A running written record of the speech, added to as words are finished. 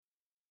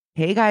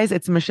Hey guys,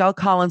 it's Michelle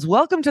Collins.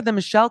 Welcome to the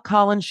Michelle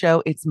Collins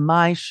Show. It's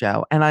my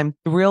show, and I'm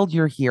thrilled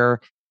you're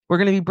here. We're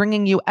going to be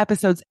bringing you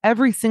episodes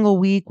every single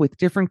week with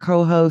different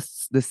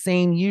co-hosts, the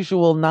same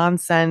usual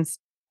nonsense,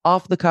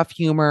 off-the-cuff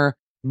humor,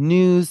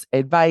 news,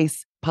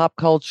 advice, pop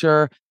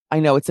culture. I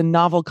know it's a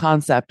novel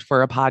concept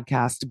for a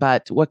podcast,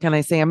 but what can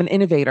I say? I'm an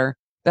innovator.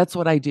 That's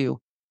what I do.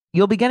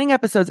 You'll be getting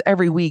episodes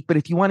every week, but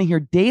if you want to hear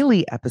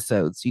daily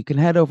episodes, you can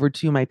head over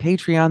to my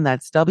Patreon.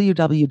 That's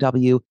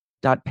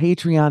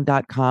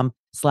www.patreon.com/Michcoll,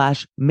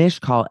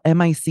 Michcoll.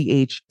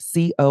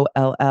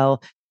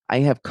 I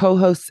have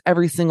co-hosts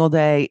every single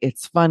day.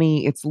 It's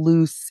funny, it's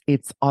loose,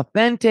 it's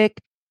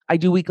authentic. I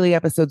do weekly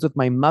episodes with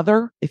my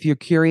mother. If you're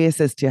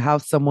curious as to how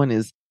someone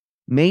is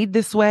made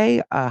this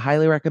way, I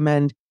highly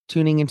recommend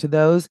tuning into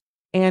those,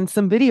 and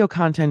some video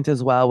content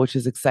as well, which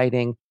is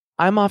exciting.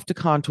 I'm off to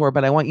Contour,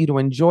 but I want you to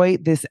enjoy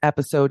this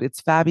episode.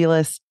 It's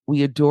fabulous.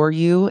 We adore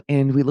you,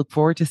 and we look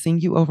forward to seeing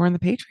you over on the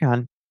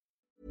Patreon.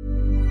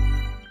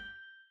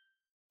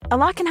 A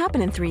lot can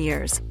happen in 3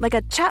 years, like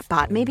a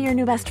chatbot may be your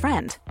new best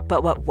friend.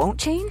 But what won't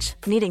change?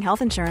 Needing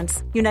health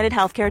insurance. United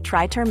Healthcare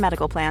Tri-Term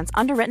Medical Plans,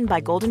 underwritten by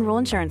Golden Rule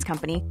Insurance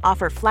Company,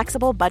 offer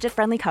flexible,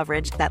 budget-friendly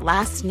coverage that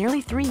lasts nearly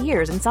 3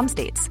 years in some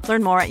states.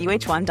 Learn more at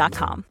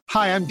uh1.com.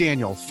 Hi, I'm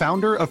Daniel,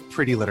 founder of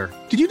Pretty Litter.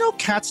 Did you know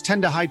cats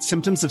tend to hide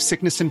symptoms of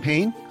sickness and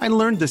pain? I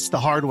learned this the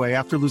hard way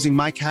after losing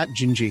my cat,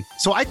 Gingy.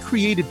 So I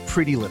created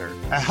Pretty Litter,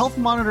 a health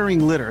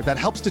monitoring litter that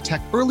helps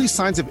detect early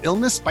signs of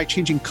illness by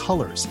changing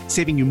colors,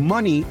 saving you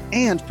money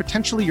and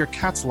potentially your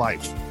cat's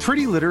life.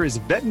 Pretty Litter is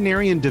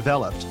veterinarian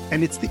developed,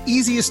 and it's the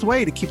easiest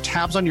way to keep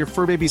tabs on your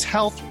fur baby's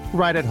health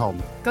right at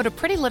home. Go to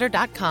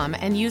prettylitter.com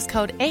and use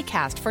code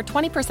ACAST for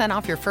 20%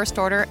 off your first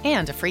order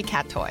and a free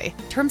cat toy.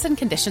 Terms and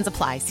conditions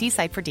apply. See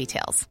site for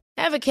details.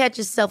 Ever catch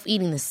yourself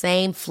eating the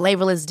same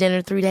flavorless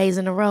dinner 3 days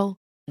in a row?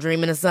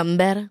 Dreaming of something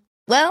better?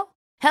 Well,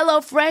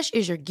 HelloFresh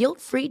is your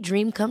guilt-free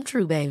dream come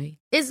true, baby.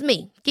 It's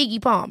me,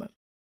 Keke Palmer.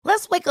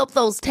 Let's wake up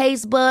those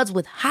taste buds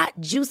with hot,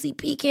 juicy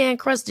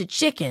pecan-crusted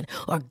chicken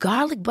or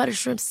garlic butter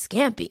shrimp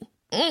scampi.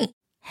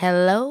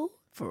 Hello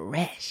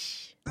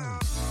Fresh.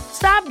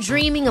 Stop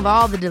dreaming of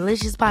all the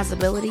delicious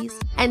possibilities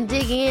and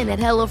dig in at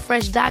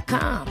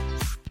HelloFresh.com.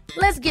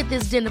 Let's get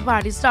this dinner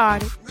party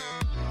started.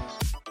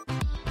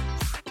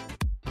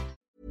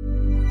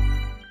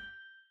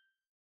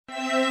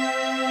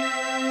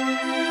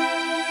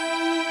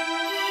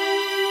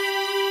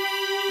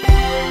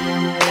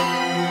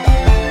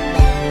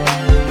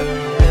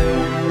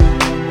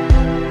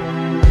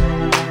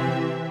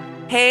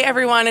 Hey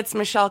everyone, it's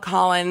Michelle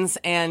Collins,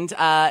 and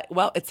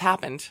well, it's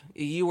happened.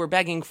 You were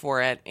begging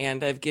for it,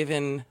 and I've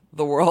given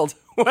the world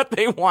what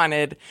they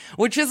wanted,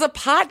 which is a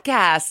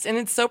podcast, and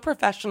it's so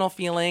professional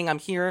feeling. I'm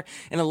here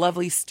in a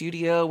lovely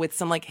studio with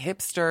some like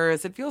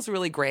hipsters. It feels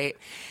really great.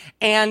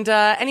 And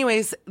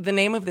anyways, the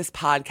name of this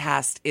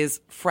podcast is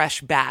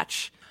Fresh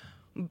Batch.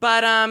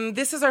 But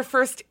this is our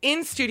first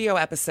in-studio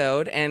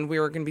episode, and we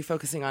were going to be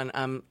focusing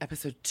on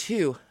episode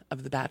 2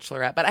 of The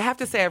Bachelorette. But I have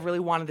to say, I really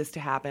wanted this to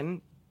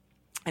happen.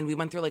 And we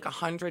went through like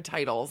 100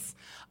 titles.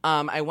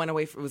 I went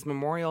away. It was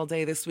Memorial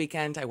Day this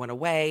weekend. I went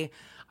away.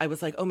 I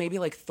was like, oh, maybe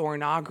like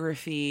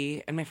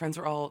Thornography. And my friends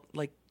were all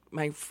like,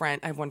 I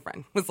have one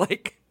friend, was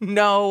like,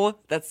 no,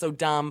 that's so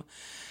dumb.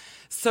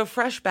 So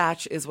Fresh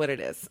Batch is what it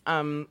is.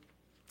 And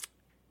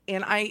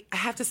I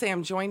have to say,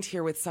 I'm joined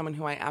here with someone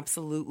who I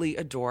absolutely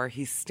adore.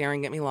 He's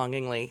staring at me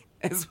longingly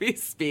as we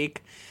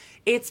speak.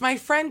 It's my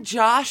friend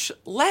Josh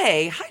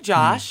Lay. Hi,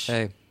 Josh.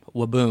 Hey.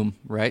 Waboom,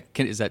 right?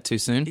 Is that too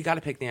soon? You got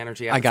to pick the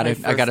energy. I got to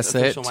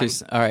say it too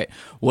soon. All right.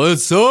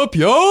 What's up,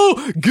 y'all?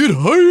 Get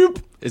hype.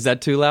 Is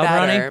that too loud,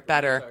 Ronnie?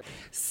 Better.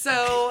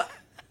 So,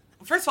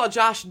 first of all,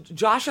 Josh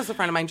is a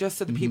friend of mine, just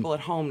so the people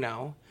at home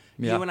know.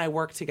 Yeah. You and I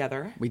worked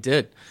together. We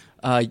did.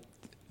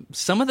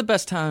 Some of the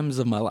best times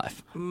of my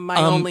life.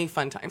 My only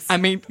fun times. I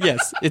mean,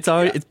 yes,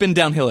 it's been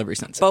downhill ever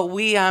since. But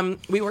we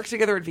worked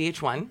together at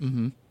VH1.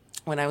 Mm-hmm.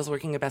 When I was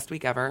working at Best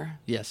Week Ever.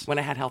 Yes. When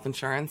I had health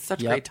insurance.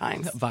 Such great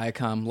times.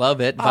 Viacom. Love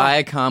it.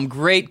 Viacom.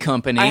 Great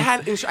company.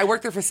 I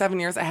worked there for 7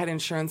 years. I had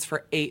insurance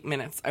for 8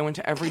 minutes. I went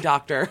to every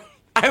doctor.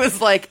 I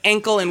was like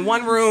ankle in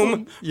one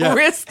room,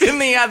 wrist in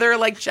the other.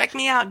 Like, check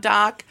me out,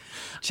 doc.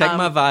 Check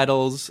my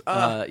vitals.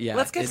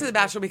 Let's get to The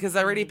Bachelor because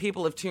already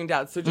people have tuned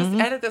out. So just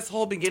edit this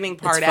whole beginning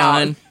part it's out.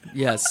 Fine.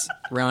 Yes,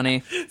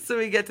 Ronnie. So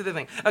we get to the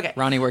thing. Okay.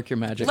 Ronnie, work your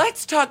magic.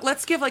 Let's talk.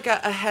 Let's give like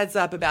a heads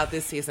up about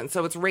this season.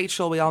 So it's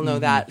Rachel. We all know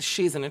that.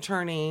 She's an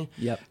attorney.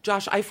 Yep.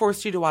 Josh, I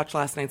forced you to watch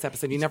last night's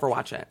episode. You never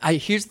watch it.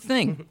 Here's the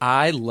thing.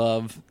 I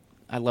love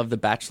the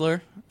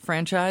Bachelorette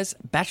franchise.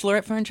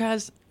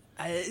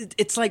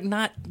 It's like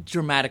not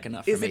dramatic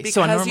enough for me. Is it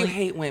because you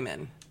hate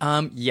women?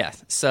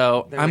 Yes.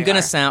 So I'm going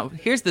to sound...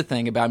 Here's the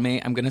thing about me.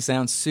 I'm going to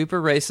sound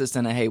super racist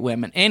and I hate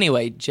women.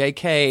 Anyway,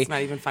 JK... It's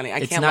not even funny.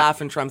 I can't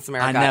laugh in Trump's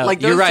America. I know. Like,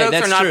 those you're right. jokes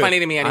That's are not true. funny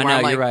to me anymore.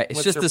 I know, you're right.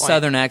 It's just the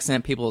Southern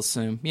accent people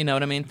assume. You know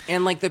what I mean?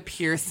 And like the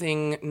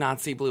piercing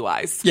Nazi blue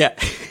eyes. Yeah.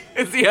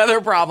 It's the other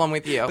problem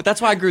with you. But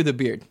that's why I grew the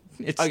beard.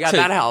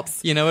 That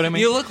helps. You know what I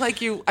mean? You look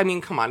like you... I mean,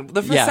 come on.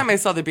 The first time I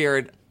saw the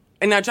beard...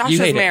 And now Josh You is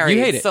hate it. married,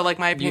 You hate it. so like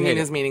my You opinion hate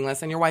is it.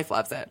 meaningless, and your wife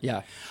loves it.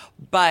 Yeah.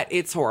 But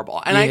it's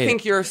horrible. And You I hate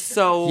think it. you're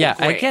so Yeah,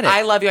 I great. get it.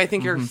 I love you. I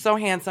think you're so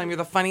handsome. You're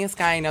the funniest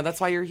guy I know.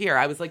 That's why you're here.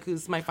 I was like,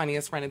 who's my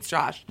funniest friend? It's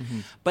Josh.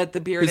 But the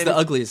bearded... Who's the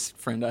ugliest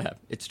friend I have?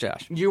 It's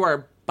Josh. You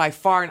are by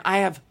far... And I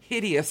have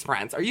hideous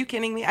friends. Are you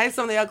kidding me? I have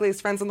some of the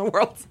ugliest friends in the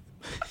world.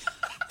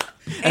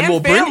 And we'll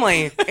bring-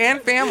 family.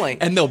 And family.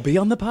 And they'll be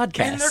on the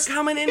podcast. And they're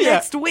coming in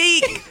next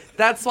week.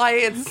 That's why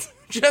it's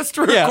just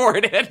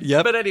recorded.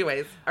 Yep. But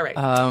anyways, all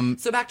right.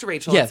 So back to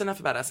Rachel. yeah. It's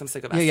enough about us. I'm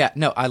sick of us. Yeah.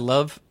 No,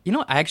 I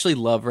actually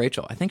love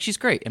Rachel. I think she's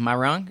great. Am I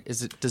wrong?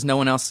 Does no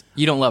one else?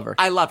 You don't love her?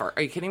 I love her.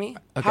 Are you kidding me?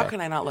 Okay. How can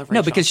I not love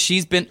Rachel? No, because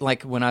she's been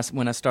like when I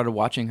started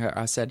watching her,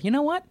 I said, you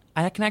know what?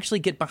 I can actually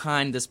get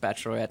behind this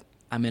Bachelorette.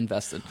 I'm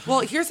invested. Well,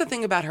 here's the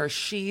thing about her.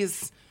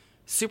 She's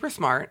super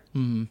smart.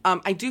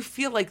 I do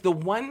feel like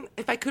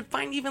if I could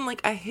find even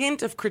like a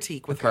hint of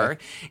critique with her,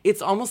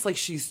 it's almost like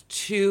she's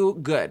too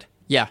good.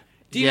 Yeah.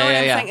 Do you know what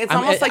I'm saying? It's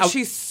almost like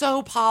she's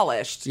so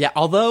polished. Yeah,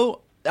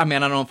 although, I mean, I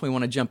don't know if we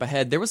want to jump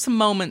ahead. There was some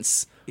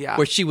moments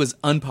where she was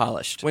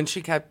unpolished. When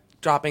she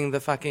kept dropping the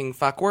fucking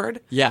fuck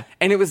word. Yeah.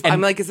 And I'm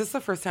like, is this the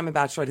first time a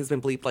Bachelorette has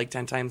been bleeped like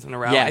 10 times in a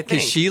row? Yeah, I think.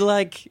 because she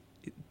like...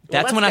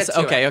 That's when I said,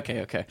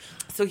 okay.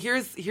 So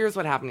here's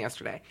what happened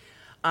yesterday.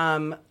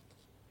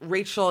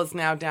 Rachel is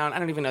now down. I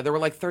don't even know. There were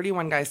like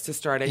 31 guys to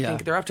start. I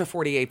think they're up to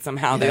 48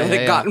 somehow.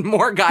 They've gotten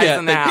more guys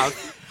in the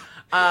house.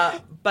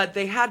 But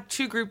they had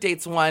 2 group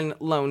dates, 1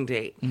 lone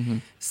date.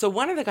 So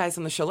one of the guys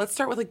on the show, let's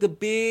start with like the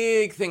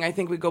big thing. I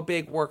think we go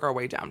big, work our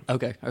way down.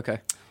 Okay.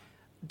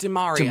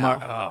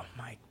 DeMario. Oh,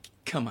 my...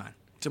 Come on.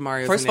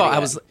 DeMario's First an of all, I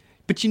idiot. was...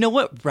 But you know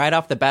what? Right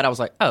off the bat, I was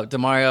like, oh,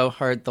 DeMario,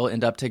 Hart, they'll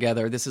end up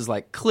together. This is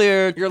like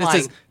clear. You're this lying.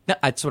 Is, no,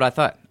 that's what I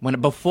thought.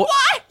 Before...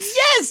 What?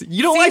 Yes!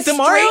 You don't See, like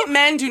DeMario? Straight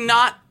men do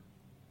not...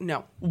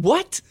 No.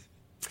 What?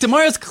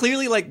 DeMario's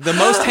clearly like the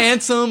most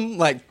handsome,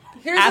 like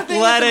Here's the thing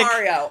with athletic.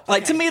 DeMario.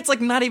 Like to Okay. me, it's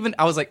like not even.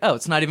 I was like, oh,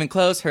 it's not even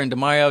close. Her and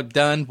DeMario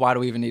done. Why do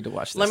we even need to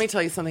watch this? Let me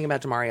tell you something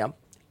about DeMario.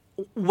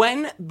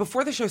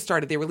 Before the show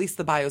started, they released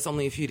the bios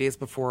only a few days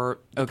before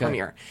the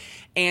premiere.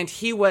 And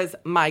he was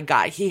my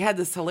guy. He had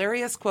this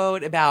hilarious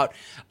quote about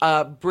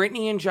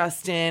Brittany and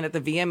Justin at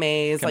the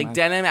VMAs,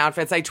 denim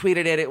outfits. I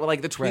tweeted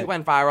it. The tweet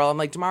went viral. I'm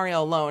like, DeMario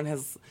alone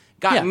has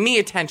gotten me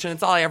attention.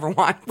 It's all I ever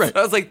want. Right. So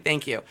I was like,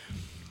 thank you.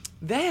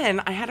 Then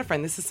I had a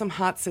friend. This is some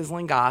hot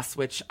sizzling goss,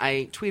 which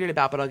I tweeted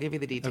about, but I'll give you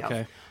the details.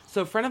 Okay.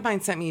 So a friend of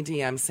mine sent me a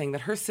DM saying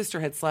that her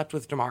sister had slept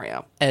with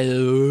DeMario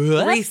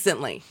What?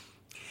 recently.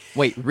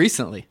 Wait,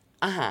 recently?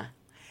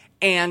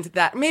 And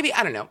that maybe,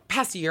 I don't know,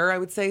 past year, I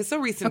would say. So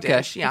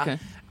recent-ish, yeah. Okay.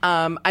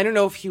 I don't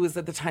know if he was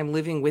at the time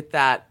living with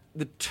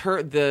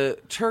the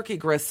turkey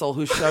gristle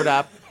who showed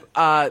up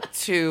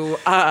to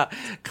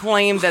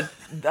claim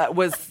that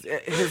was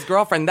his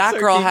girlfriend. That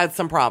girl had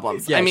some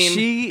problems. Yeah, I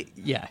mean,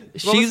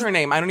 what was her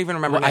name? I don't even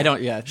remember. Well, her name. I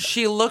don't. Yeah,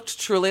 She looked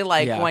truly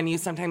like when you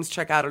sometimes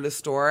check out at a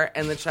store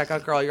and the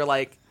checkout girl, you're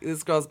like,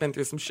 this girl's been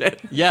through some shit.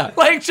 Yeah,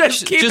 like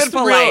just keep it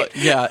polite.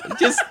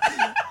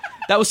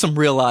 That was some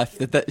real life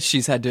that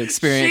she's had to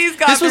experience. She's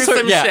gone through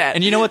some shit.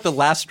 And you know what? The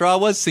last straw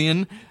was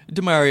seeing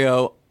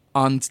DeMario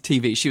on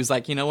TV. She was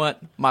like, you know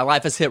what? My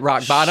life has hit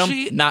rock bottom.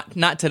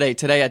 Not today.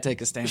 Today I take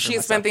a stand for She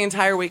myself. spent the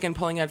entire weekend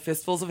pulling out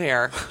fistfuls of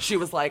hair. She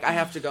was like, I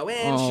have to go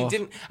in. She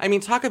didn't. I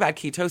mean, talk about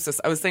ketosis.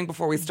 I was saying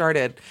before we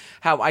started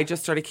how I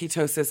just started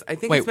ketosis. I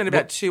think it's been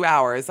about 2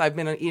 hours. I've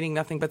been eating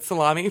nothing but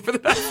salami for the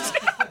past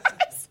 2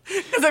 hours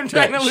because I'm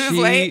trying to lose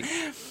weight.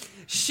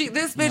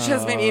 This bitch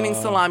has been eating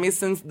salami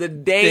since the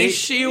day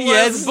she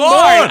was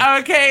born.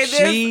 Okay,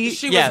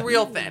 she was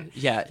real thin.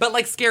 Yeah, but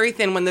like scary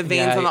thin when the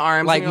veins on the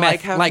arms like and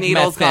meth, have like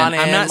needles meth gone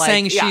in. I'm not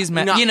saying she's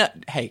meth. No. You know,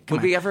 hey, come Would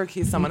on. we ever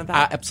accuse someone of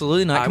that?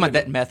 Absolutely not. Come on,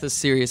 that meth is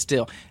serious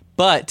still.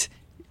 But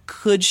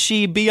could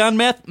she be on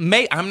meth?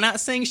 I'm not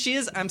saying she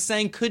is. I'm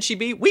saying could she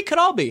be? We could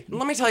all be.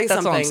 Let me tell you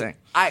That's something.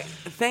 All I'm saying.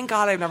 Thank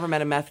God I've never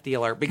met a meth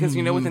dealer because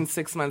within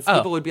 6 months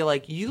people would be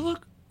like, "You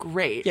look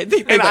great,"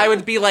 and I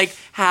would be like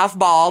half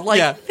bald,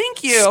 like,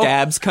 "Thank you."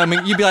 Scabs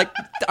coming. You'd be like,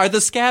 "Are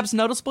the scabs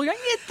noticeable?" You're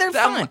like, yeah, they're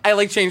fine. I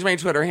like changed my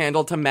Twitter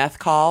handle to Meth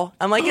Call.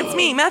 I'm like, it's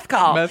me, Meth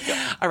Call.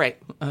 All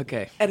right.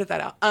 Okay. Edit that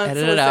out.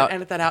 Edit it out.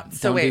 Edit that out.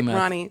 So Don't wait, do meth.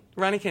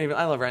 Ronnie can't even.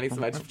 I love Ronnie so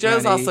much.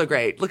 Joe's Ronnie. also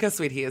great. Look how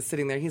sweet he is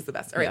sitting there. He's the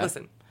best. All right,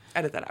 listen.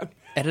 Edit that out.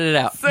 Edit it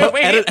out. So But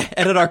wait.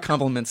 edit our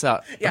compliments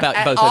out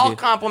about both all of you.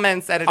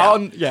 compliments edit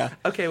out. Yeah.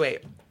 Okay, wait.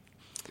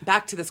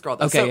 Back to this girl,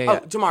 though. Okay,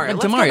 DeMario.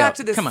 Let's go DeMario, back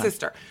to this come on.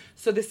 sister.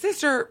 So the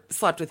sister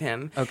slept with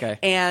him. Okay.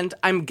 And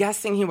I'm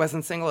guessing he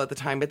wasn't single at the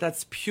time, but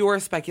that's pure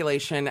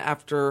speculation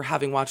after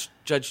having watched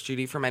Judge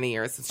Judy for many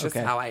years. It's just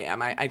how I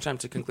am. I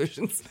jump to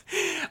conclusions.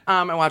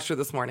 I watched her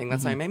this morning.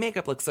 That's why my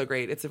makeup looks so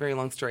great. It's a very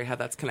long story how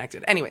that's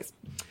connected. Anyways.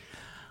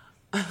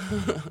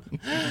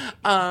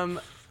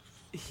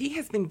 He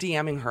has been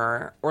DMing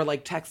her or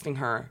like texting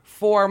her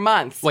for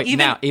months. Wait,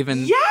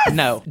 Yes!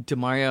 No,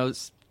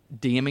 DeMario's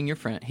DMing your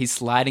friend. He's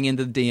sliding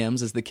into the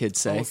DMs, as the kids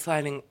say. Oh,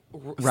 sliding.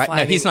 Right?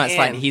 No, he's not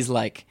sliding. He's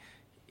like,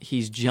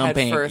 he's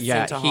jumping. Head first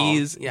into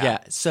Hall.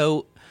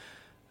 So,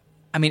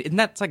 I mean, and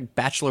that's like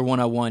Bachelor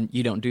 101.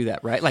 You don't do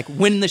that, right? Like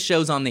when the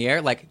show's on the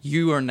air, like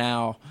you are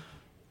now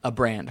a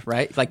brand,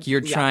 right? Like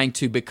you're trying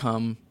to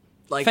become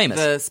like famous.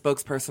 the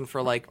spokesperson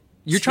for like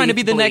you're trying to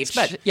be the next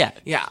bleach. best. Yeah.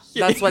 Yeah.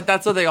 That's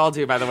what they all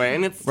do, by the way.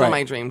 And it's still Right.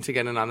 my dream to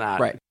get in on that.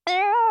 Right.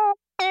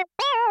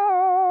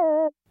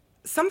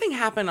 Something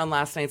happened on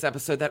last night's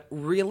episode that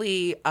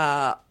really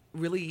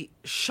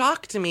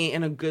shocked me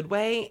in a good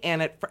way,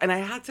 and I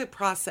had to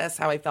process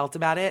how I felt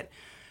about it.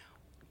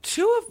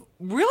 2 of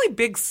really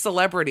big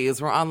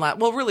celebrities were on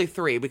well, really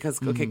 3, because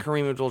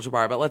Kareem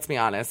Abdul-Jabbar, but let's be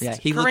honest, Yeah,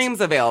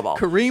 Kareem's available.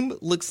 Kareem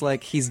looks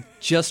like he's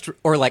just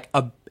or like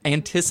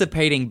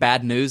anticipating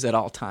bad news at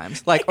all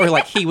times. Like or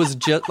like he was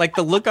just like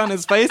the look on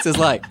his face is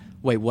like,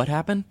 wait, what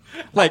happened?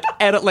 Like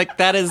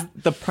that is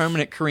the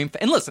permanent Kareem.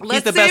 And listen,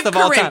 he's the best of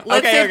all time.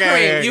 Let's save Kareem.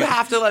 Okay. You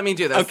have to let me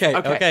do this.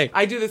 Okay.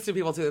 I do this to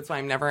people too. That's why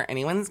I'm never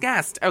anyone's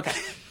guest. Okay.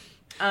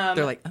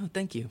 They're like, oh,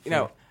 thank you.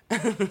 For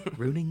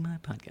ruining my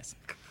podcast.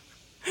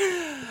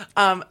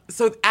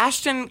 So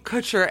Ashton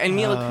Kutcher and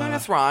Mila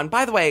Kunis were on.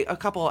 By the way, a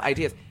couple of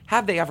ideas.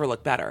 Have they ever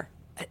looked better?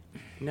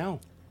 No,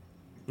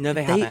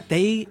 they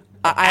haven't.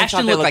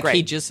 Ashton looked like great.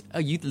 he just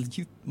you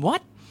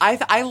what?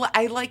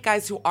 I like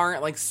guys who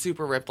aren't like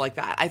super ripped like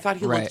that. I thought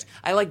he looked.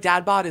 I like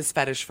dad bod is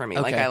fetish for me.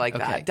 Okay, like I like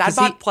okay. that. Dad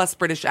bod plus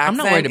British accent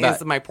not worried about-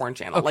 is my porn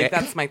channel. Okay. Like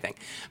that's my thing.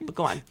 But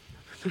go on.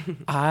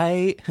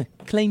 I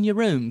clean your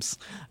rooms.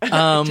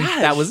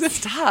 That was it.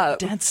 Stop.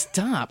 Dad,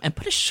 stop and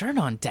put a shirt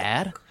on,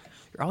 Dad.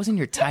 You're always in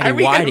your tidy Are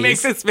we gonna whities.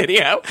 make this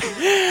video?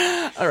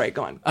 All right,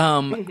 go on.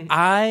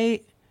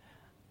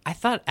 I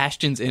thought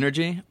Ashton's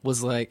energy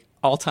was like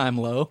all time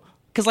low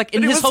because like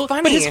in But it his was whole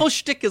funny. but his whole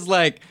shtick is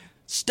like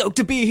stoked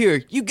to be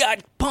here. You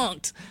got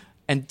punked.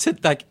 And to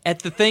like at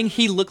the thing,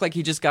 he looked like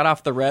he just got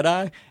off the red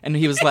eye, and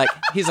he was like,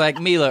 he's like,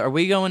 Mila, are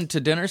we going to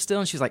dinner still?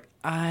 And she's like,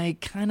 I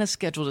kind of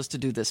scheduled us to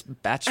do this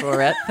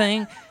bachelorette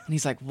thing, and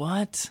he's like,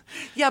 what?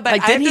 Yeah, but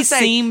like, I didn't have he to say,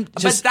 seem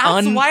just but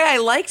that's why I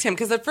liked him,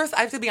 because at first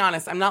I have to be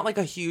honest, I'm not like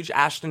a huge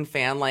Ashton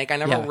fan. Like I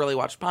never really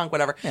watched Punk,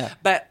 whatever. Yeah.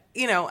 But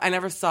you know, I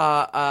never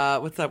saw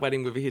what's that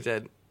wedding movie he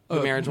did,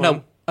 the marriage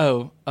one.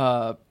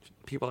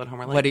 People at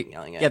home are like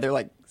yelling it. Yeah, they're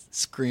like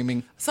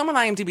screaming. Someone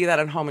IMDb that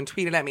at home and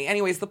tweeted at me.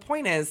 Anyways, the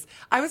point is,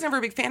 I was never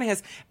a big fan of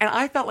his, and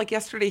I felt like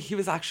yesterday he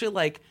was actually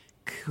like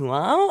cool.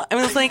 I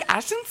mean, it's like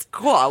Ashton's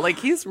cool. Like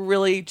he's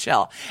really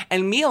chill.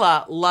 And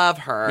Mila, love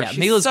her. Yeah, She's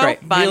Mila's so great.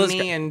 funny Mila's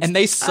great. and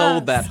they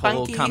sold that spunky.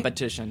 whole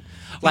competition.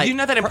 Like, you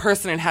know that in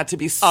person it had to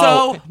be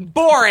so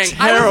boring.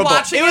 Terrible. I was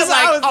watching it, like,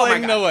 I was oh like, my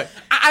God. no way.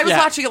 I was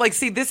watching it like,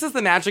 see, this is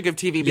the magic of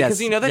TV, because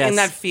Yes, you know that yes. in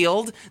that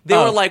field, they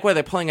were like, what,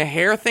 they're pulling a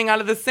hair thing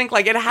out of the sink?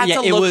 Like, it had to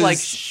it look was, like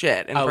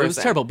shit in person. It was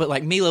terrible. But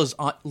like Milo's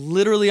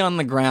literally on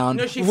the ground,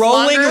 You know, she flung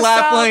rolling, herself.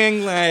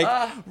 laughing.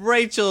 Like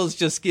Rachel's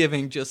just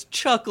giving just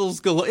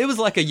chuckles galore. It was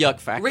like a yuck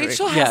factory.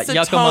 Rachel has to yuck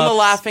 'em tone the ups.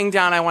 laughing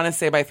down, I want to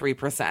say, by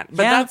 3%. But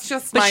that's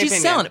just my But she's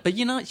opinion. selling it. But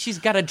you know, she's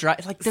got to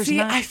drive. Like there's See,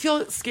 not. I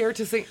feel scared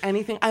to say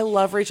anything. I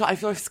love Rachel. I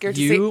feel scared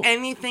to you, say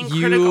anything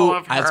you, critical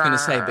of her. I was going to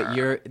say, but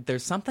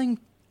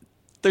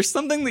there's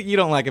something that you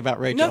don't like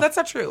about Rachel. No, that's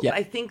not true. Yeah.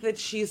 I think that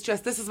she's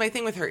just, this is my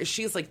thing with her, is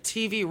she's like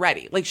TV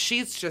ready. Like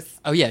she's just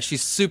Oh yeah,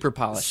 she's super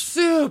polished.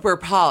 super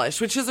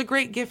polished, which is a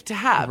great gift to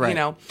have, you Right.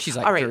 know? She's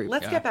like all right, very-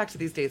 let's yeah. get back to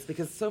these dates,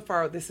 because so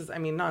far this is, I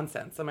mean,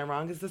 nonsense. Am I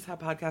wrong? Is this how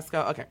podcasts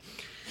go? Okay.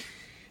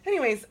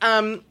 Anyways,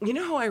 you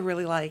know who I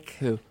really like?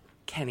 Who?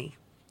 Kenny.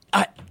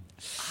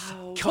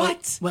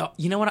 What? Well,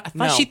 you know what? I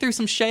thought No. she threw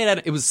some shade at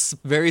it. It was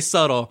very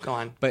subtle. Go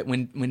on. But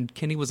when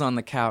Kenny was on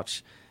the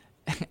couch,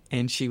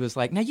 and she was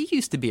like, "Now you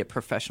used to be a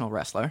professional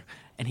wrestler,"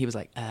 and he was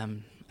like, "I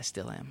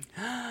still am,"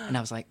 and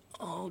I was like,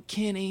 "Oh,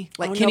 Kenny!"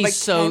 Like Oh, no, Kenny's but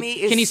so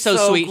Kenny is so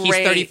so sweet. He's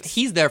 30. great.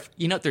 He's there.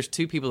 You know, there's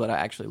 2 people that I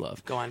actually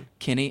love. Go on.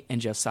 Kenny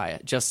and Josiah.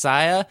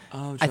 Josiah,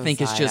 I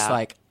think is just Josiah.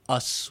 like a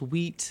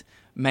sweet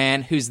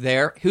man who's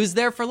there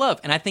for love,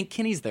 and I think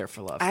Kenny's there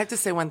for love. I have to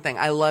say one thing.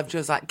 I love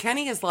Josiah.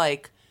 Kenny is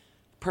like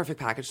perfect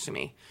package to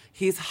me.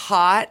 He's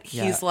hot.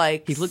 Yeah. He's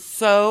like He looks-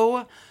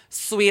 so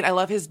sweet. I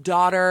love his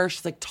daughter.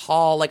 She's like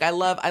tall. Like I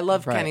love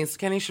Right.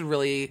 Kenny should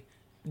really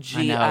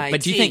I know,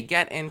 but do you think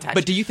get in touch.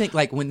 But do you think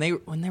like when they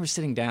were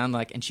sitting down,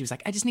 like, and she was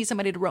like, "I just need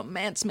somebody to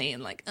romance me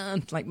and like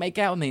make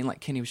out with me," and like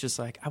Kenny was just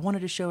like, "I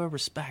wanted to show her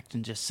respect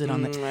and just sit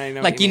on the I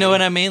know like what you know mean.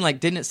 what I mean?" Like,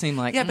 didn't it seem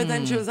like Yeah, but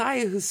then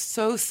Josiah, who's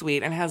so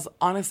sweet and has,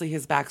 honestly,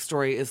 his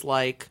backstory is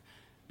like,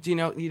 do you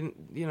know, you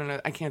don't know,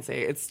 I can't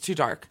say it. It's too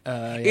dark.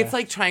 It's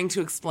like trying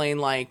to explain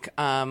like,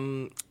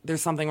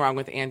 there's something wrong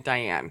with Aunt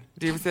Diane.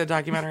 Did you ever see the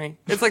documentary?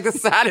 It's like the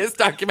saddest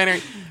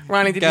documentary.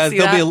 Ronnie, did guys, you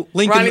see that? there'll be a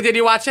link. Ronnie, did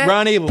you watch it?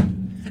 Ronnie will.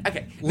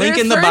 Okay. Link There are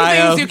in the certain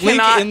bio. things you Link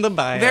cannot- in the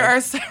bio.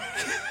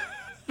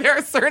 There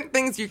are certain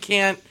things you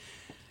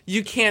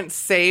can't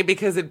say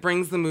because it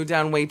brings the mood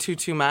down way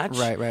too much.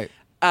 Right.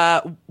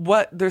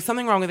 There's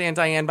something wrong with Aunt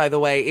Diane, by the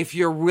way. If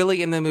you're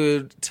really in the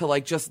mood to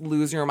like just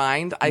lose your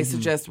mind, I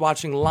suggest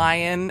watching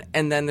Lion,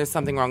 and then There's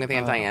Something Wrong with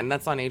Aunt Diane.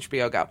 That's on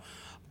HBO Go.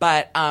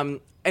 But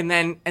and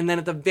then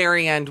at the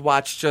very end,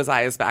 watch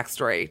Josiah's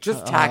backstory.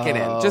 Just tack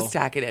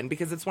it in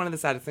because it's one of the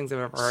saddest things I've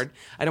ever heard.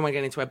 I don't want to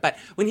get into it, but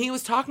when he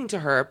was talking to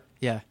her,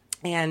 Yeah.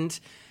 and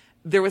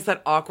there was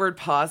that awkward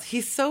pause.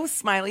 He's so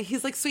smiley.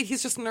 He's like sweet.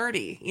 He's just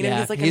nerdy. You know, Yeah,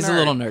 he's like he's a nerd.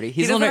 little nerdy. He's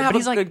He a doesn't little nerd, have but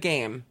he's a like- good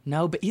game.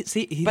 No, but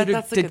he But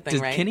that's a good thing,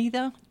 did right? Kenny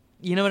though?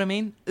 You know what I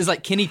mean? Is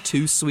like Kenny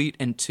too sweet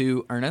and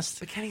too earnest?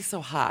 But Kenny's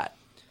so hot.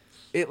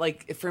 It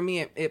like for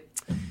me,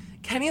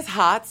 Kenny's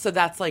hot, so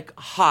that's like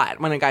hot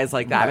when a guy's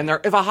like that. Right.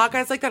 And if a hot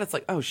guy's like that, it's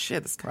like, oh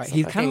shit, this guy's Right. so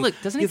He fucking- kind of look.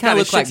 Doesn't he he's kind got of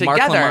look his shit like Mark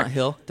together. Lamont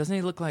Hill? Doesn't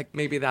he look like?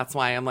 Maybe that's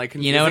why I'm like,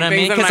 You know what I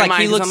confusing mean? things in my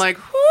like he mind, looks. 'cause I'm like,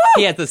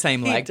 he has the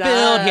same He like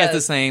build. He has the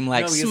does. same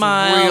like No, he's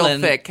smile. real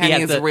and thick. he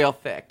Kenny has is real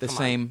thick. The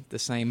Come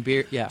same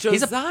beard. Yeah.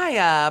 He's a.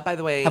 Josiah, by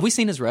the way. Have we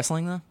seen his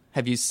wrestling though?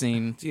 Have you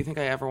seen? Do you think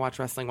I ever watched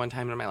wrestling one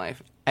time in my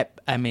life?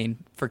 I mean,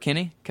 for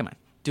Kenny, come on,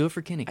 do it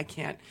for Kenny. I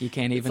can't. You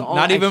can't It's even. the only-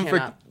 Not I even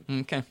cannot. for.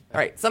 Okay. All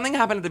right, something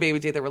happened at the baby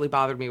date that really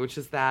bothered me, which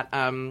is that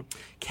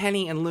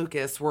Kenny and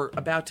Lucas were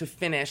about to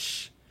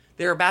finish.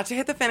 They were about to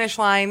hit the finish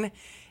line,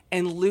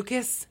 and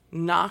Lucas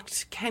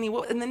knocked Kenny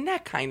in the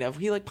neck, kind of.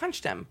 He like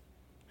punched him.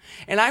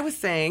 And I was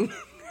saying...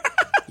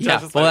 Yeah,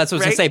 Josh was well, like, that's what I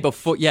was right? gonna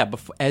say.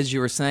 Before, as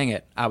you were saying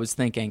it, I was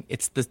thinking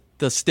it's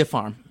the stiff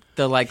arm,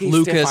 the like He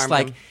Lucas, stiff-armed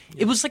like him.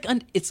 it was like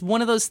it's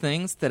one of those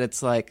things that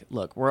it's like,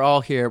 look, we're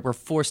all here, we're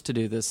forced to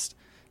do this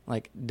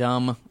like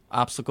dumb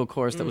obstacle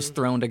course that was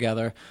thrown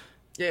together.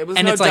 Yeah, it was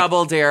And no it's like,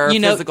 double dare you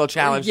know, physical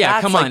challenge. Yeah,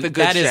 That's come like on, the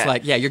good that shit. is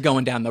like, yeah, you're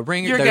going down the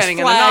ring. You're there's getting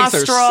in the flags,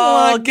 there's nostril.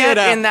 slug, Get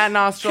up. in that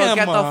nostril. Come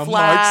Get the on,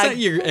 flag. Mark,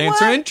 you're What?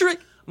 answering trick.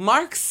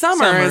 Mark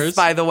Summers,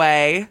 by the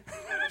way,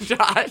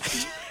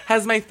 Josh,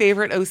 has my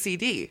favorite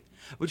OCD,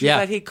 which is Yeah.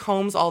 that he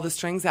combs all the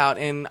strings out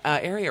in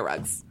area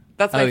rugs.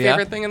 That's my Oh, yeah?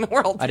 favorite thing in the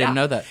world. I didn't Yeah.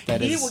 know that.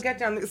 That he is- will get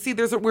down. See,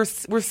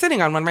 we're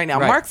sitting on one right now.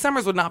 Right. Mark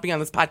Summers would not be on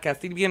this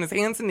podcast. He'd be on his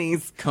hands and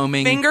knees,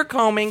 finger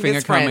combing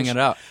his fringe. it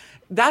up.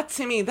 That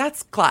to me,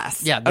 that's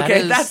class. Yeah, that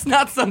okay, is- that's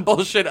not some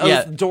bullshit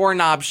Yeah.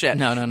 doorknob shit.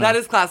 No. That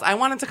is class. I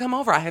wanted to come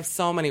over. I have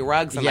so many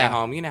rugs in my Yeah.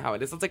 home. You know how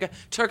it is. It's like a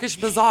Turkish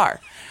bazaar.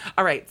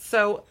 All right,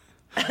 so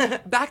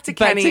back to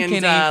Back Kenny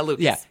to and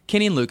Lucas. Yeah,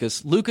 Kenny and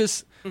Lucas.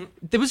 Lucas,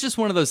 there was just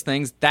one of those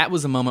things. That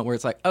was a moment where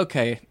it's like,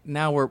 okay,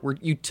 now we're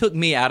you took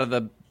me out of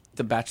the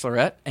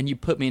Bachelorette and you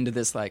put me into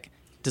this like,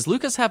 does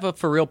Lucas have a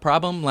for real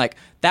problem? Like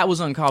that was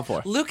uncalled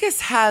for.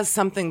 Lucas has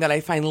something that I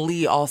find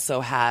Lee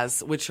also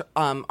has, which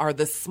are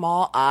the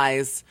small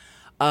eyes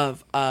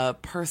of a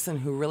person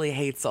who really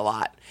hates a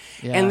lot.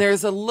 Yeah. And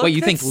there's a look. Wait,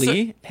 you think that's-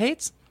 Lee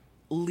hates?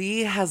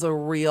 Lee has a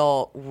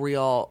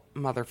real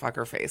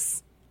motherfucker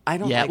face. I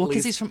don't. Yeah, like well,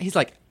 because Lee's- he's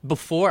like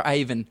before I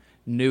even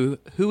knew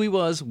who he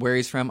was, where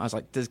he's from. I was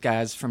like, this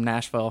guy's from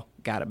Nashville,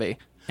 gotta be.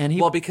 And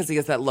he, Well, because he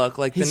has that look,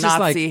 like the He's just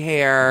Nazi like-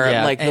 hair,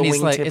 yeah, like the and he's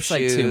wingtip like- it's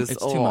like shoes.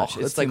 it's too much.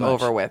 It's It's like too much.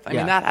 over with. I mean,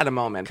 Yeah. that had a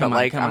moment, Come but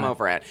on, like come I'm on.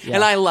 over it. Yeah.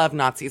 And I love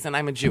Nazis, and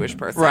I'm a Jewish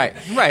person. Right.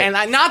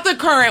 And not the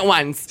current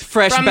ones.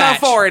 fresh from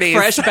batch, the 40s.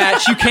 fresh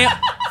batch. You can't.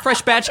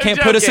 Fresh batch can't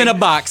put us in a Joking.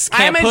 box.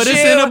 Can't I'm put a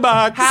us Jew, in a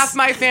box. Half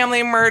my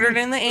family murdered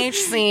in the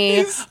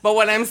HC. But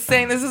what I'm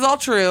saying, this is all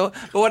true.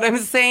 But what I'm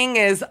saying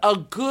is a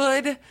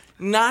good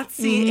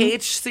Nazi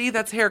HC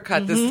that's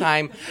haircut this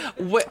time.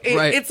 Right.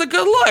 It's a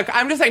good look.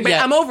 I'm just saying, but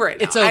Yeah. I'm over it.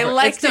 Now. It's over. I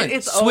liked done. it.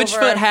 It's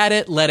Switchfoot over. had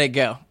it. Let it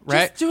go.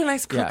 Right. Just do a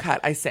nice crew Yeah.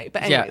 cut, I say.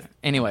 But anyways. Yeah.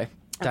 Anyway,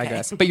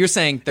 digress. But you're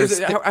saying there's.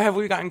 Have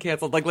we gotten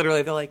canceled? Like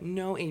literally, they're like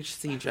no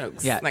HC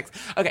jokes. Yeah. Next.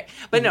 Okay,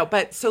 but no.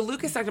 But so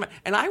Lucas talked about,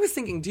 and I was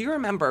thinking, do you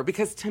remember?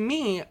 Because to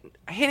me,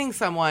 hitting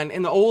someone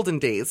in the olden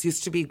days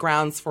used to be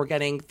grounds for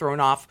getting thrown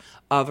off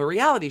of a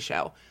reality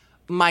show.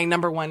 My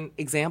number one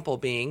example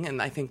being,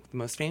 and I think the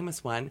most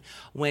famous one,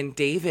 when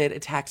David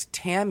attacked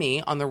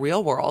Tammy on The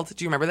Real World.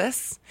 Do you remember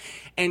this?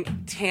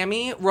 And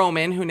Tammy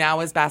Roman, who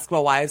now is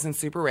Basketball Wives and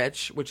Super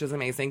Rich, which is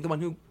amazing, the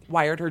one who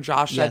wired her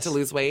jaw shut Yes. to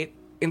lose weight,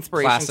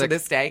 inspiration to Classic.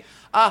 this day.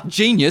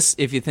 Genius,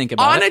 if you think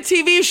about On it. a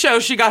TV show,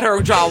 she got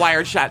her jaw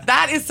wired shut.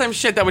 That is some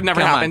shit that would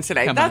never Come happen on,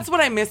 today. come That's on.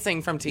 what I'm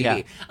missing from TV.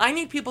 Yeah. I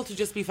need people to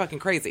just be fucking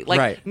crazy. Like,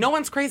 Right. no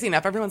one's crazy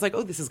enough. Everyone's like,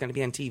 oh, this is going to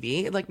be on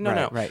TV. Like, no, Right,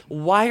 no. right.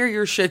 Wire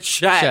your shit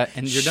shut. Shut,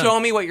 and you're Show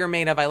done. me what you're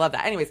made of. I love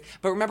that. Anyways,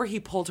 but remember he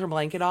pulled her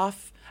blanket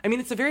off? I mean,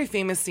 it's a very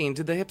famous scene.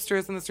 To the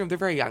hipsters in this room, they're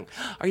very young.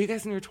 Are you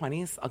guys in your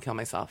 20s? I'll kill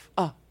myself.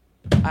 Oh.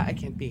 I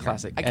can't be here.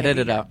 Classic. I can't Edit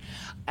be it here. out.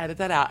 Edit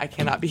that out. I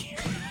cannot be here.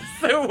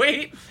 So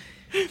wait.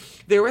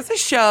 There was a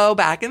show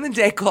back in the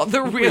day called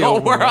The Real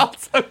World.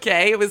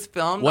 Okay, it was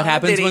filmed. What on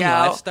happens video. when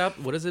life stop?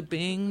 What is it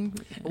being?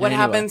 What Anyway,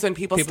 happens when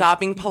people stop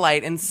being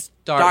polite and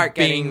start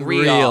getting being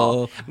real?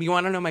 real. You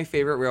want to know my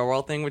favorite Real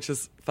World thing, which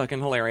is fucking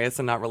hilarious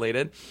and not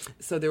related?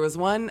 So there was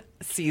one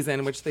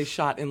season which they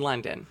shot in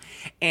London.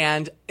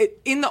 And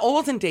in the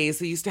olden days,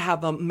 they used to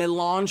have a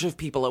melange of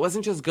people. It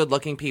wasn't just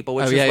good-looking people,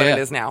 which Oh, is yeah, what yeah. it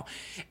is now.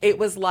 It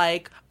was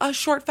like a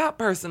short, fat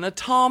person, a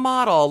tall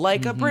model,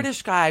 like a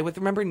British guy with,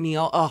 remember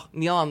Neil?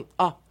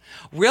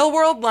 Real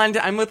World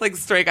London. I'm with like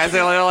straight guys.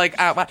 They're like,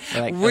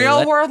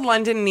 Real World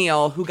London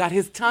Neil, who got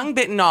his tongue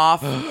bitten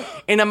off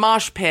in a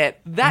mosh pit.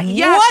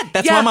 What?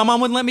 That's why my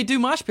mom wouldn't let me do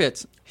mosh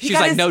pits. She's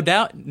got like, his- no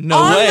doubt, no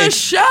on way. the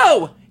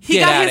show. He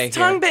Get got outta his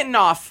here. tongue bitten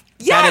off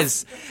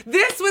Yes!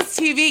 This was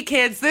TV,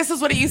 kids. This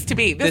is what it used to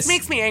be. This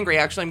makes me angry,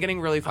 actually. I'm getting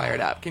really fired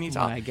up. Can you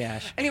tell? Oh, my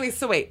gosh. Anyway,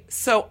 so wait.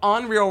 So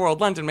on Real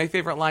World London, my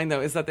favorite line,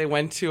 though, is that they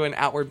went to an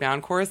Outward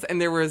Bound course, and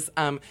there was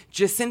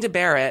Jacinda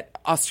Barrett,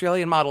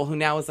 Australian model, who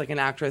now is like an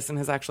actress and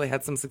has actually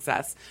had some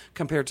success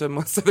compared to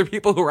most other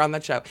people who were on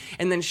that show.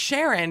 And then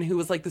Sharon, who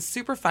was like the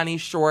super funny,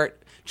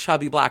 short,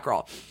 chubby black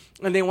girl.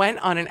 And they went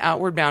on an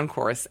Outward Bound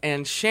course,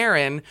 and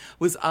Sharon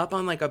was up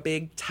on like a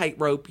big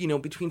tightrope,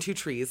 between two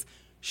trees,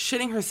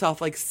 shitting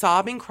herself, like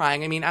sobbing,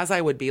 crying. I mean, as I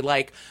would be,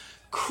 like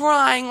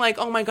crying, like,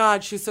 oh my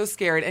God, she's so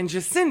scared. And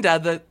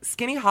Jacinda, the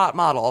skinny hot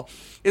model,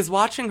 is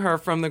watching her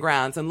from the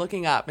grounds and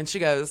looking up. And she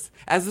goes,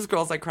 as this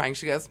girl's like crying,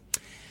 she goes,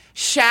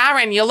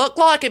 Sharon, you look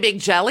like a big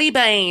jelly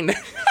bean.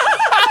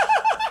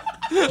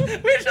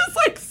 Which is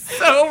like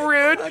so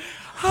rude.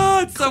 Oh,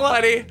 it's so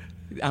funny.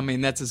 I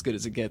mean, that's as good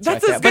as it gets.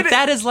 That's right as there. good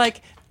But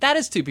that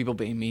is two people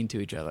being mean to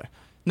each other.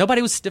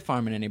 Nobody was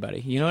stiff-arming anybody.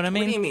 You know what I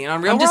mean? What do you mean?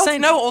 On Real I'm World? just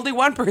saying, No, only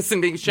one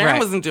person being. Sharon Right.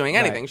 wasn't doing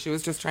anything. Right. She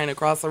was just trying to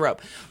cross the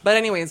rope. But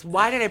anyways,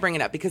 why did I bring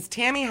it up? Because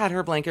Tammy had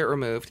her blanket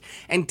removed,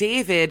 and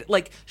David,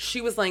 like, she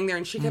was laying there,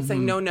 and she kept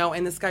saying, no,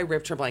 and this guy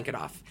ripped her blanket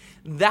off.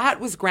 That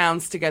was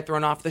grounds to get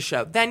thrown off the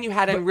show. Then you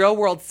had in Real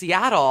World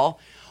Seattle,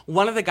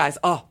 one of the guys,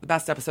 the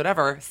best episode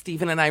ever,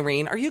 Stephen and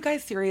Irene. Are you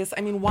guys serious?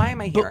 I mean, why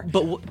am I here?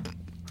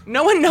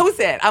 No one knows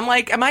it. I'm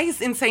like, am I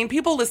insane?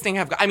 People listening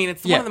have. I mean,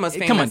 it's one of the most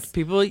famous. Come on,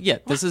 people. Yeah,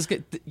 this is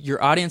good.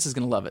 Your audience is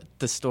going to love it.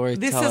 The story.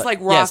 This is like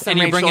Ross and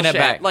you're Rachel bringing it shit.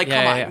 back. Like,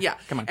 Yeah.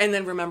 come on. And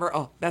then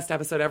remember, best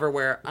episode ever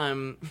where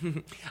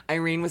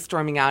Irene was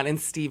storming out and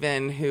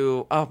Steven,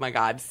 who, oh my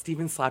God,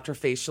 Steven slapped her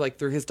face. She like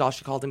threw his doll.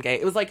 She called him gay.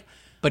 It was like.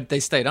 But they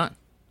stayed on.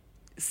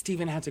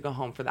 Steven had to go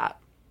home for that.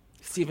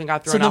 Steven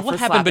got So thrown then off what for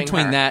happened slapping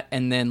between her. that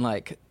and then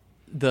like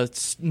the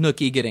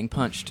Snooki getting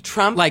punched?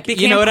 Trump like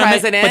became you know what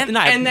president, I mean? But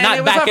not, and then not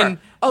it was back over. in.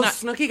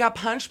 Snooki got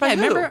punched by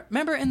who?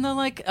 Remember in the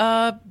like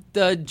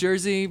the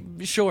Jersey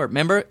Shore.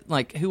 Remember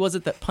like who was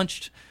it that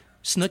punched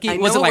Snooki? I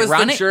know was it like was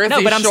Ronnie? the Jersey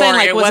No, but I'm Shore. saying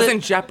like it was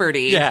wasn't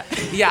Jeopardy. Yeah.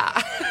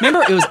 Yeah.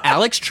 Remember it was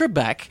Alex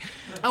Trebek.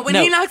 When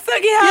No. he knocked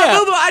Snooki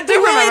out, I do They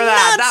were remember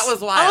that. nuts That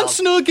was wild. on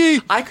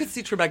Snooki. I could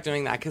see Trebek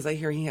doing that because I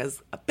hear he has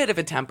a bit of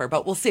a temper,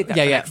 but we'll save that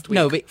Yeah, for yeah. next week.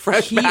 No, but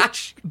fresh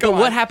batch. Go But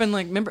what on. happened?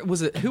 Like, remember,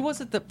 who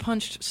was it that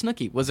punched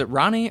Snooki? Was it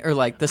Ronnie or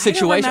like the don't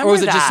situation, or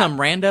was it remember just that. some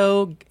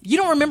rando? You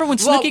don't remember when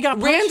Well, Snooki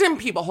got punched? random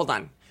people. Hold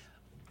on.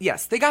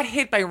 Yes, they got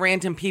hit by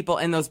random people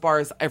in those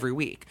bars every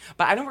week,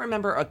 but I don't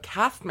remember a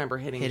cast member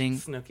hitting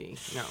Snooki.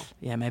 No.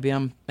 Yeah, maybe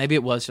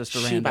it was just a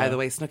She, rando. by the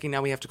way, Snooki.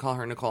 Now we have to call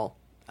her Nicole.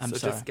 I'm so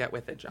sorry. just get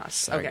with it, Josh.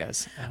 Sorry, okay.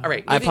 guys. All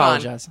right. I moving on.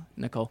 apologize,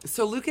 Nicole.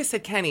 So Lucas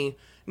said Kenny,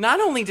 not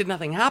only did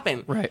nothing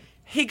happen, Right.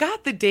 he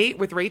got the date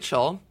with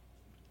Rachel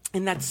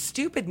and that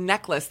stupid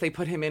necklace they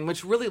put him in,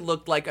 which really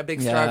looked like a big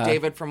Star of Yeah.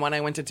 David from when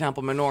I went to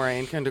Temple Menorah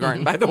in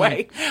kindergarten, by the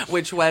way,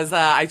 which was,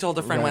 I told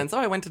a friend Right. once,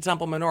 I went to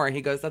Temple Menorah.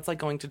 He goes, that's like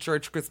going to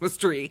church Christmas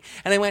tree.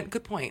 And I went,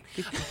 good point.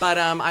 But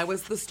I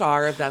was the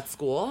star of that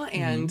school.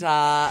 And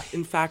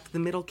in fact, the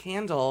middle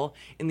candle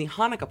in the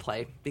Hanukkah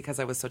play because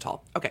I was so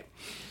tall. Okay.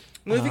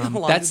 Moving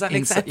along. Does that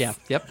make sense? Yeah,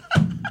 yep.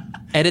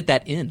 Edit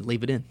that in.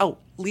 Leave it in. Oh,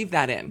 leave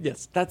that in.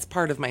 Yes. That's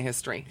part of my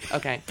history.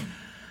 Okay.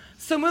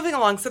 So moving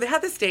along. So they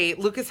had this date.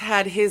 Lucas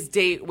had his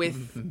date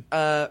with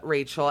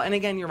Rachel. And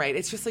again, you're right.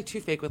 It's just like too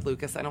fake with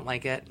Lucas. I don't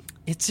like it.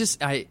 It's just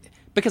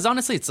because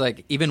honestly, it's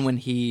like even when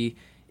he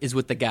is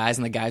with the guys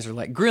and the guys are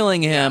like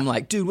grilling him,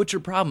 like, dude, what's your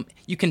problem?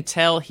 You can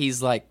tell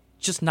he's like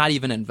just not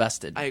even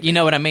invested. I agree. You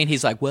know what I mean?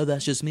 He's like, well,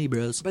 that's just me,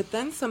 bros. But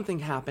then something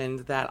happened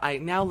that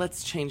now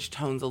let's change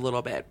tones a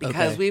little bit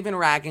because Okay. we've been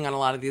ragging on a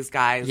lot of these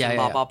guys and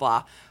blah, blah,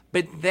 blah.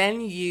 But then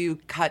you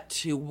cut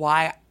to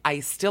why I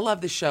still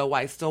love the show,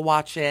 why I still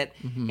watch it,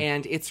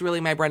 and it's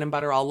really my bread and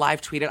butter. I'll live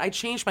tweet it. I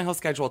changed my whole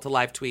schedule to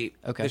live tweet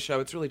the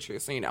show. It's really true,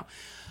 so you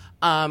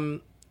know.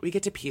 We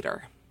get to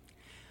Peter.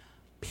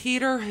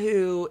 Peter,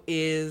 who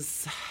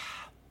is...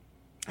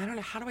 I don't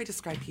know. How do I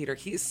describe Peter?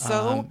 He's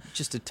so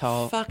just a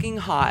tall, fucking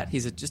hot.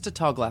 He's just a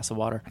tall glass of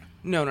water.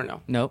 No.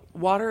 Nope.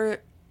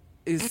 Water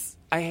is...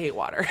 I hate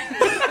water.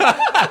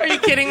 Are you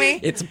kidding me?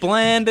 It's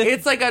bland.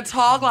 It's like a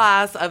tall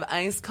glass of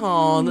ice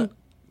cold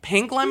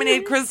pink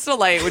lemonade Crystal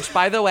Light, which,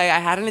 by the way, I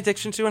had an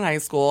addiction to in high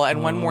school,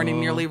 and one morning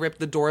nearly ripped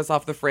the doors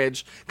off the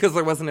fridge because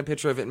there wasn't a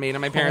picture of it made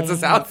in my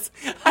parents' house.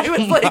 I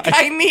was like,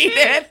 I need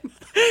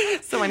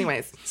it. So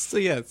anyways.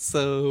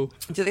 So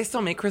Do they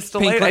still make Crystal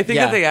Pink Light? I think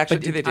that they actually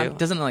but do. They do.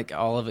 Doesn't like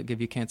all of it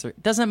give you cancer?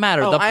 Doesn't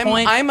matter. Oh, The I'm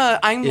point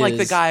like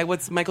the is- guy.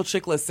 What's Michael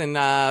Chiklis in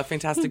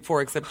Fantastic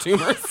Four except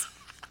tumors?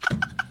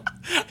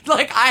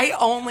 Like, I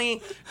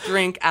only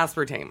drink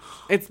aspartame.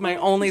 It's my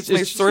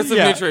source of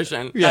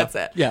nutrition. Yeah. That's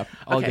it. Yeah,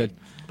 all Okay. good.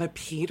 But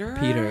Peter?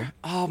 Peter.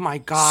 Oh my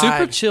God.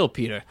 Super chill,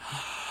 Peter.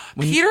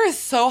 Peter is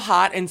so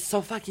hot and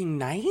so fucking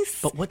nice.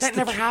 But what's that the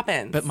never ca-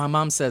 happens. But my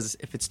mom says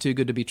if it's too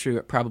good to be true,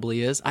 it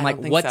probably is. I'm I like,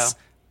 don't think what's so.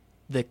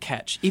 the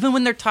catch? Even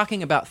when they're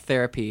talking about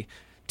therapy,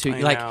 to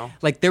I like, know.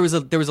 like there was a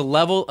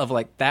level of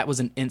like that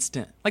was an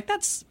instant. Like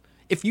that's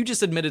if you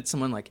just admitted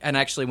someone like and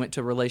actually went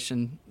to a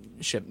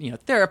relationship,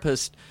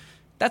 therapist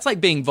that's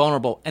like being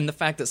vulnerable. And the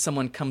fact that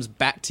someone comes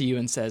back to you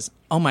and says,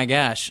 "Oh my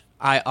gosh,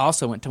 I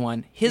also went to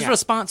one." His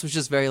response was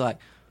just very like,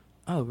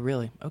 "Oh,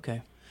 really? Okay."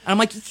 And I'm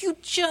like, you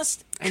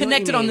just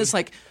connected on this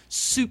like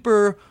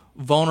super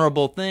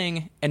vulnerable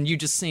thing, and you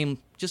just seem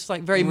just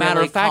like very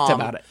matter of fact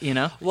about it, you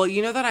know? Well,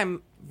 you know that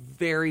I'm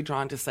very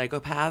drawn to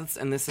psychopaths,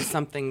 and this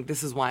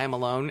is why I'm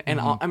alone, and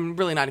I'm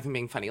really not even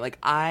being funny. Like,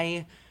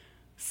 I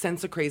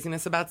sense a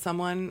craziness about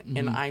someone,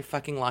 and I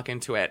fucking lock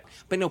into it.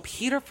 But no,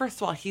 Peter, first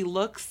of all, he's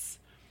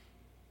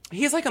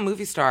like a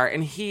movie star,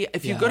 and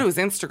if you go to his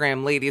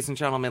Instagram, ladies and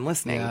gentlemen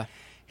listening,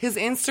 his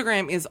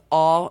Instagram is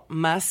all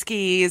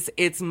muskies.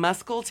 It's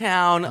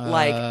Muscletown,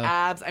 like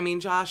abs. I mean,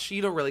 Josh,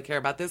 you don't really care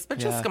about this, but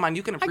just come on,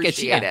 you can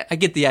appreciate it. I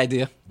get the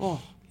idea.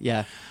 Oh.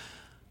 Yeah.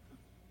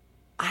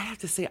 I have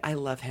to say, I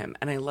love him,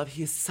 and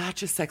he's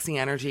such a sexy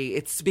energy.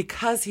 It's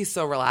because he's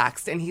so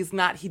relaxed, and he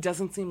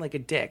doesn't seem like a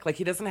dick. Like,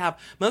 he doesn't have,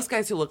 most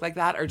guys who look like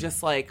that are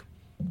just like,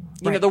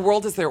 you know, the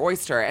world is their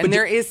oyster, and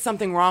there is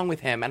something wrong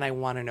with him, and I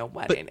want to know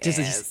what it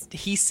is.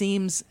 He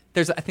seems,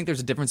 I think there's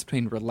a difference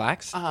between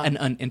relaxed and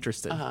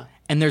uninterested.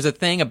 And there's a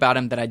thing about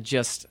him that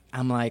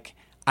I'm like,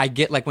 I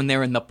get like when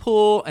they're in the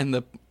pool and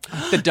the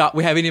dog,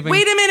 we haven't even.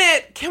 Wait a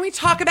minute, can we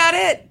talk about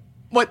it?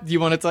 What, do you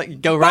want to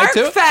go right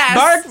to it?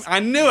 Barkfest! I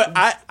knew it.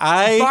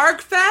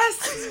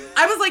 Barkfest?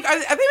 I was like, are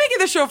they making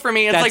the show for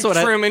me? It's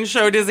like Truman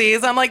Show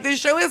disease. I'm like, this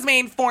show is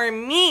made for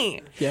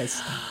me.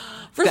 Yes.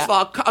 First of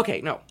all,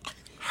 okay, no.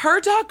 Her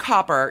dog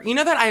Copper, you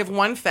know that I have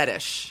one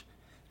fetish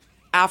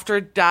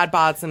after dad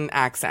bods and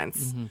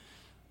accents,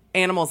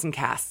 animals and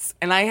casts.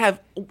 And I have,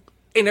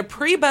 in a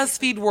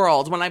pre-BuzzFeed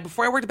world,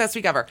 before I worked at Best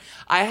Week Ever,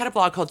 I had a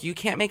blog called You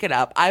Can't Make It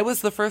Up. I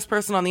was the first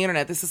person on the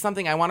internet. This is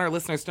something I want our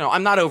listeners to know.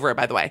 I'm not over it,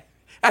 by the way,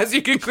 as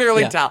you can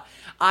clearly tell.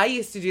 I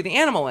used to do the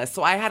animal list.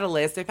 So I had a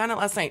list. I found it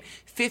last night.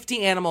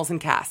 50 animals and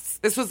casts.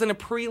 This was in a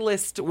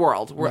pre-list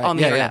world on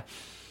the internet. Yeah.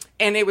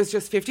 And it was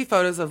just 50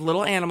 photos of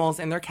little animals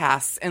and their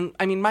casts. And,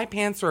 I mean, my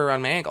pants were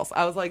around my ankles.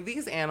 I was like,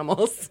 these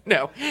animals,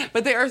 no.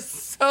 But they are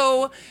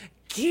so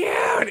cute.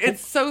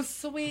 It's so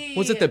sweet.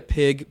 Was it the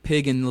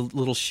pig in the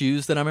little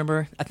shoes that I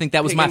remember? I think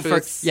that was my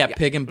first. Yeah,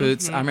 Pig in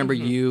Boots. I remember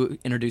you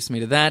introduced me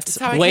to that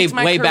way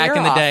back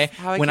in the day.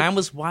 When I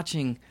was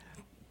watching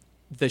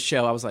the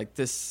show, I was like,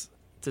 this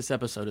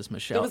episode is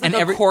Michelle. It was like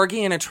a corgi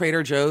in a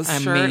Trader Joe's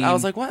shirt. I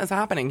was like, what is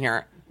happening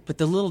here? But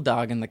the little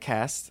dog in the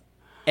cast,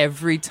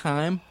 every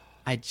time,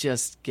 I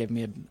just give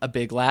me a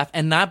big laugh,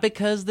 and not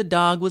because the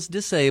dog was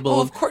disabled.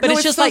 Oh, of course, but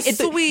it's just so like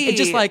sweet. It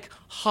just like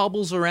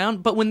hobbles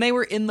around. But when they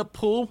were in the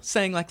pool,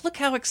 saying like, "Look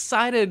how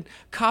excited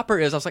Copper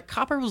is," I was like,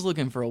 Copper was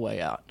looking for a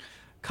way out.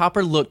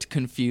 Copper looked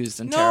confused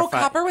and terrified.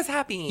 No, Copper was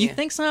happy. You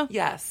think so?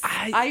 Yes.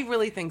 I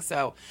really think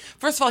so.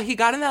 First of all, he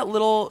got in that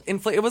little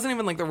it wasn't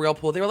even like the real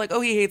pool. They were like,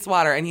 oh, he hates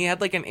water. And he had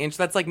like an inch.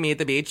 That's like me at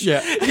the beach.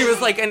 Yeah. He was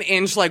like an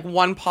inch, like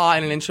one paw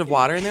and an inch of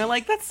water. And they're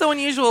like, that's so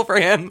unusual for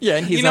him. Yeah.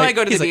 And he's I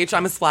go to the beach.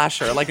 I'm a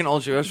splasher, like an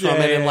old Jewish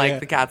woman in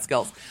like the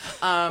Catskills.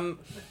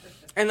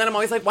 And then I'm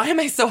always like, why am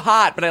I so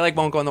hot? But I like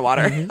won't go in the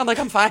water. I'm like,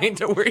 I'm fine.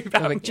 Don't worry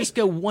about me. Just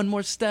go one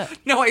more step.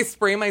 No, I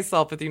spray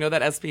myself with,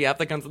 that SPF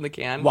that comes in the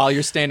can. While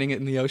you're standing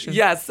in the ocean?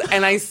 Yes.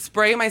 And I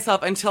spray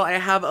myself until I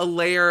have a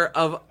layer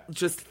of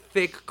just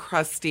thick,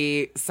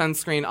 crusty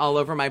sunscreen all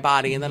over my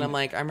body. And then I'm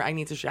like, I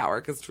need to shower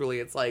because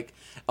truly it's like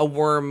a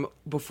worm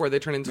before they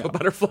turn into a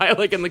butterfly,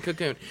 like in the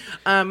cocoon.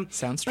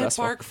 Sounds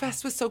stressful. But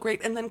Barkfest was so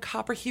great. And then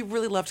Copper, he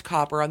really loved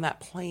Copper on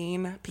that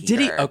plane. Peter. Did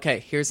he?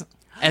 Okay,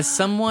 as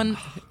someone,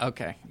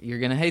 okay, you're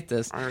going to hate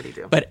this. I already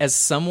do. But as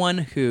someone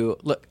who,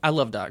 look, I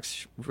love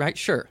dogs, right?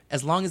 Sure.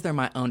 As long as they're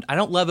my own. I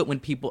don't love it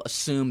when people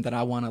assume that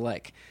I want to,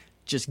 like,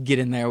 just get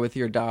in there with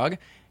your dog.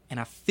 And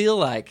I feel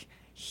like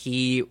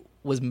he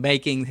was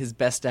making his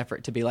best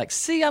effort to be like,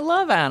 see, I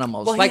love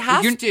animals. Well, like, he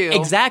has to.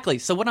 Exactly.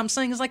 So what I'm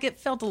saying is, like, it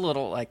felt a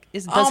little like,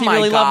 does he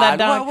really love that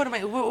dog?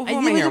 Who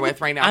am I here with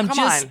right now? Come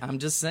on. I'm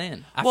just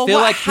saying. I feel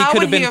like he could have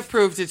been. How would he have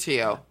proved it to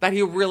you that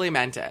he really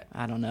meant it?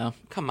 I don't know.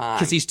 Come on.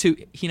 Because he's too.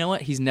 You know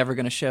what? He's never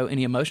going to show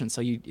any emotion,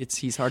 so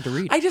he's hard to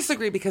read. I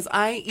disagree because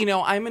I'm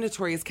a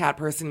notorious cat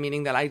person,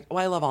 meaning that I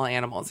love all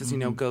animals, as you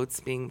know,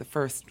 goats being the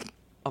first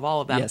of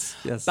all of them.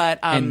 Yes. But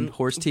and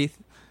horse teeth.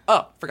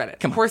 Oh, forgot it.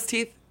 Come on. Horse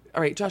teeth.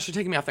 All right, Josh, you're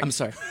taking me off there. I'm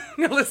sorry.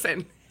 No,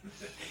 listen.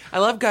 I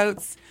love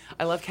goats.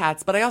 I love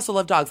cats, but I also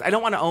love dogs. I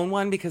don't want to own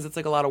one because it's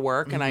like a lot of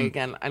work, and I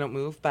don't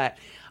move. But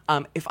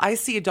if I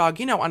see a dog,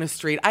 on a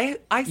street,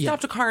 I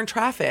stopped a car in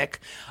traffic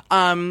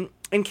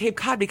in Cape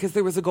Cod because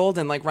there was a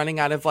golden like running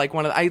out of like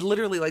I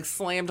literally like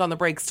slammed on the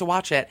brakes to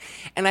watch it,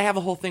 and I have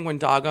a whole thing when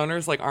dog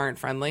owners like aren't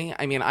friendly.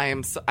 I mean,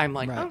 I'm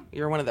like, right. Oh,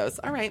 you're one of those.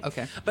 All right,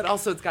 okay. But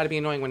also, it's got to be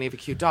annoying when you have a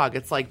cute dog.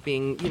 It's like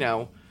being,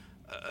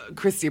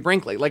 Christy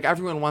Brinkley. Like,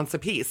 everyone wants a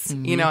piece.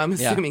 I'm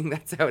assuming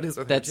that's how it is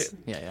with her, too.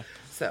 Yeah.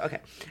 So,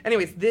 okay.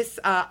 Anyways,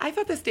 I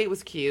thought this date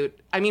was cute.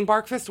 I mean,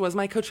 Barkfest was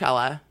my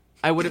Coachella.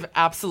 I would have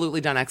absolutely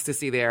done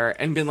ecstasy there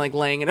and been, like,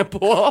 laying in a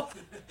pool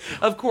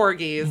of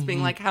corgis,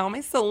 being like, how am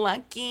I so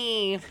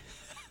lucky?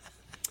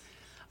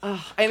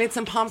 And it's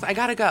in Palms. I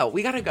gotta go.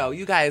 We gotta go.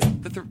 You guys,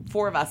 the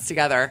four of us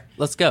together.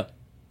 Let's go.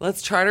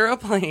 Let's charter a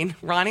plane.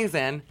 Ronnie's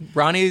in.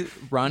 Ronnie's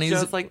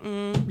Joe's like,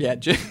 Yeah,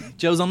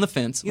 Joe's on the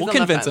fence. He's We'll on the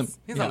convince him. fence.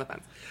 He's on the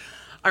fence.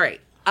 All right.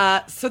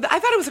 So I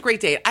thought it was a great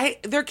date.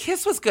 Their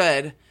kiss was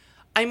good.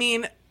 I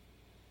mean,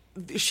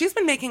 she's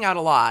been making out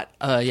a lot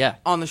Yeah.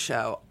 on the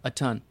show. A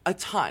ton. A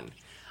ton.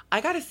 I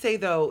got to say,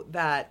 though,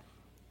 that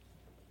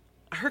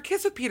her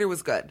kiss with Peter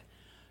was good.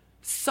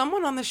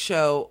 Someone on the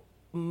show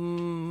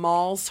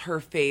mauls her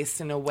face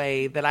in a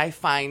way that I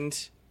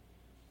find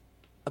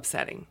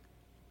upsetting.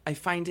 I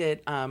find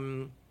it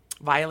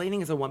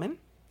violating as a woman.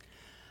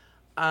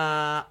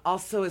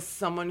 Also, as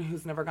someone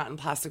who's never gotten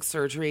plastic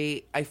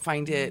surgery, I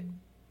find it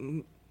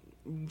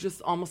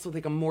just almost with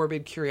like a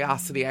morbid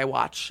curiosity. I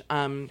watch.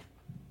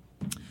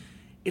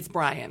 It's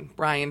Brian.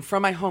 Brian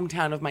from my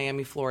hometown of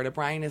Miami, Florida.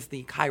 Brian is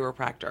the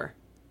chiropractor.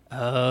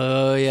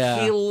 Oh,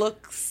 yeah. He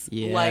looks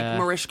like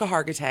Mariska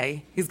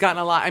Hargitay. He's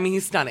gotten a lot. I mean,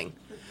 he's stunning.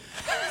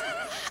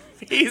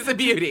 He's a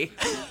beauty.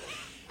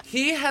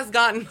 He has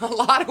gotten a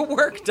lot of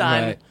work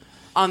done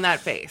on that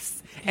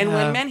face. And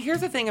when men,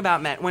 here's the thing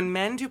about men. When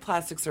men do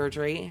plastic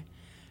surgery,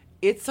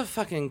 it's a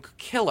fucking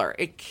killer.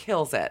 It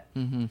kills it.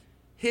 Mm-hmm.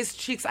 His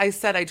cheeks, I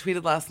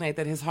tweeted last night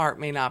that his heart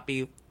may not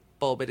be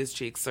full, but his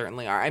cheeks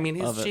certainly are. I mean,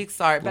 his cheeks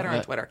are, better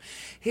on Twitter.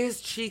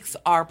 His cheeks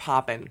are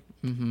popping.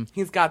 Mm-hmm.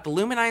 He's got the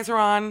luminizer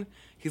on.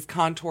 He's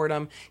contoured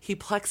them. He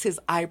plucks his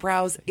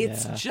eyebrows.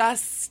 It's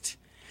just...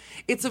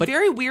 It's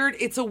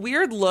a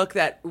weird look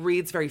that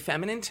reads very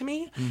feminine to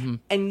me. Mm-hmm.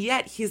 And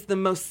yet he's the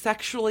most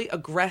sexually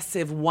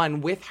aggressive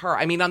one with her.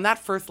 I mean, on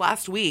that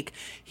last week,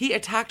 he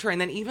attacked her.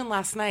 And then even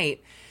last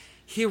night,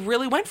 he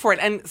really went for it.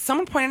 And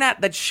someone pointed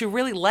out that she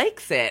really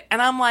likes it.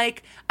 And I'm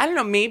like, I don't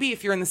know, maybe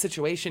if you're in the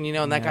situation, you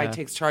know, and that guy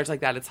takes charge like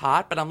that, it's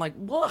hot. But I'm like,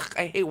 ugh,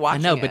 I hate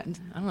watching it. I know, but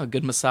I don't know, a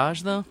good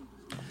massage, though?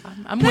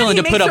 I'm willing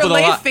to put up with a lot.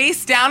 He makes her lay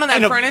face down on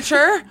that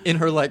furniture. In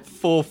her, like,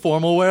 full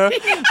formal wear.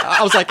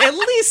 I was like, at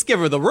least give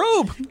her the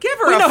robe. Give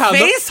her a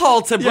face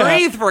hole to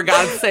breathe, for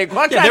God's sake.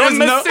 What kind of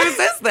masseuse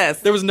is this?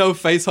 There was no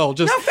face hole.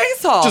 No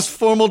face hole. Just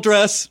formal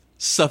dress,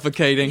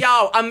 suffocating.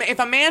 Yo, if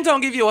a man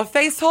don't give you a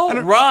face hole,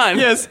 run.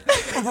 Yes.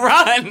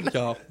 Run.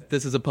 Yo,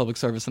 this is a public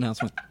service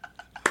announcement.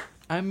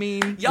 I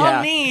mean,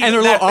 y'all need and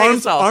her that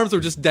little arms were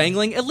just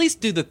dangling. At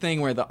least do the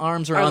thing where the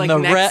arms are on like the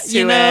next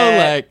you to know, it.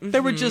 like they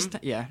were just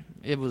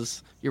it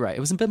was. You're right. It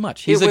wasn't a bit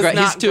much. He's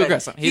too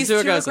aggressive. He's too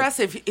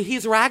aggressive.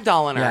 He's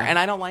ragdolling her, and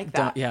I don't like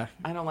that.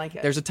 I don't like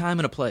it. There's a time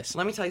and a place.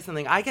 Let me tell you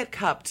something. I get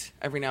cupped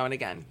every now and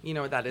again. You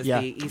know what that is?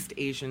 The East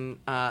Asian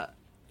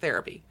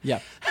therapy. Yeah,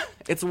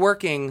 it's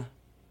working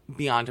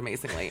beyond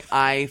amazingly.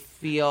 I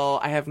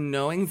have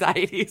no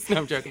anxieties. No,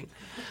 I'm joking.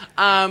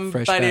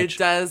 But it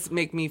does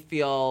make me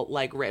feel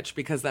like rich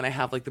because then I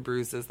have like the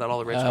bruises that all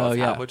the rich fellas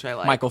have, which I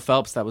like. Michael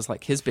Phelps, that was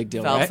like his big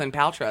deal, Phelps right? and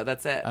Paltrow,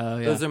 that's it.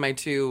 Those are my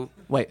two.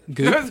 Wait,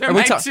 Goop? Those are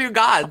my two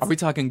gods. Are we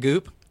talking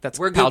Goop?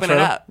 We're gooping it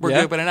up. We're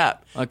gooping it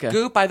up. Okay.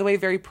 Goop, by the way,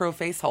 very pro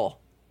face hole.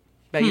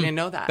 Bet you didn't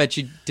know that. Bet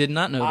you did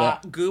not know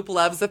that. Goop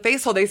loves the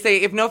face hole. They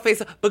say if no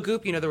face, but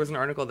Goop, you know, there was an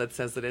article that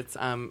says that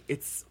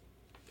it's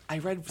I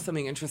read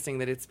something interesting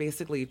that it's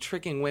basically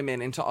tricking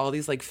women into all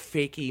these like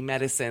fakey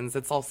medicines.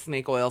 It's all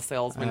snake oil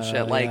salesman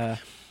shit. Like,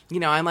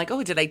 you know, I'm like,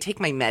 oh, did I take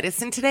my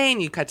medicine today?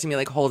 And you cut to me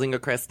like holding a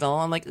crystal.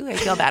 I'm like, ooh, I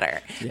feel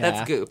better.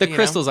 That's Goop. The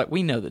crystals, like,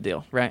 we know the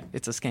deal, right?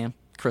 It's a scam.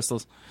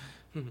 Crystals.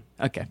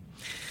 Okay.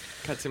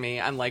 Cut to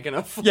me. I'm like in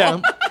a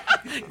full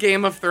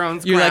Game of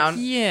Thrones You're crown.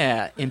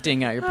 Like,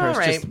 emptying out your purse,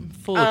 just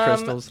full of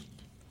crystals.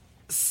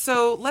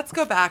 So let's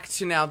go back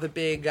to now the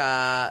big.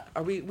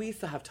 We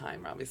still have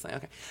time, obviously.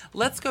 Okay,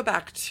 let's go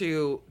back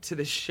to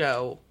the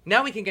show.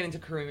 Now we can get into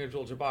Kareem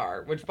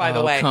Abdul-Jabbar, which, by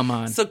the way, come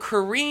on. So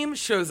Kareem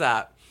shows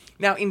up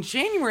now in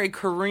January.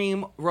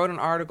 Kareem wrote an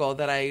article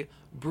that I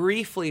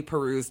briefly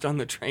perused on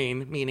the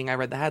train, meaning I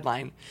read the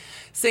headline,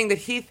 saying that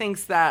he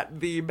thinks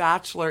that The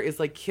Bachelor is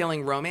like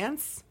killing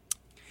romance.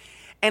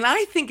 And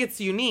I think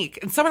it's unique.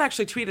 And someone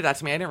actually tweeted that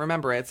to me. I didn't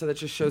remember it. So that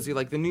just shows you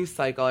like the news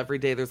cycle. Every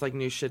day there's like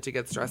new shit to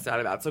get stressed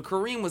out about. So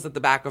Kareem was at the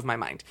back of my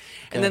mind.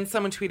 Okay. And then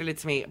someone tweeted it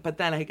to me. But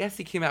then I guess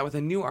he came out with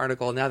a new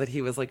article now that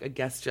he was like a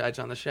guest judge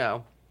on the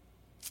show.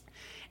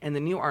 And the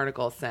new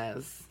article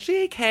says,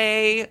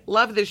 JK,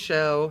 love this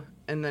show.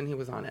 And then he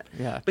was on it.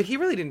 Yeah. But he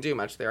really didn't do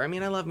much there. I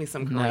mean, I love me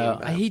some Kareem. No,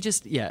 but... he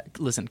just,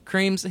 listen,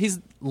 he's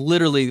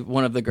literally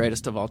one of the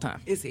greatest of all time.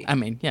 Is he? I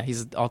mean,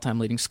 he's an all-time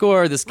leading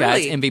scorer. This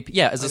guy's really? MVP.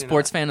 Yeah, as a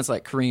sports fan, it's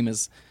like Kareem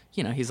is,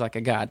 he's like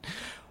a god.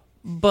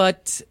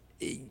 But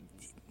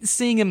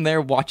seeing him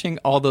there watching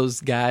all those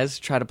guys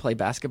try to play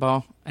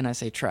basketball, and I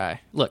say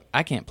try. Look,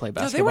 I can't play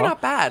basketball. No, they were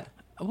not bad.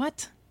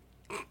 What?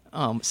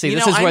 See,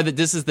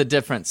 this is the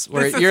difference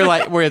where you're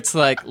like, where it's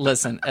like,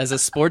 listen, as a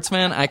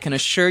sportsman, I can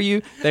assure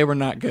you they were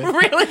not good.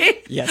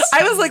 Really? Yes.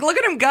 I was like, look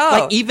at him go.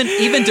 Like even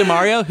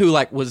DeMario, who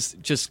like was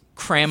just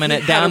cramming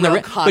it down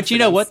the. But you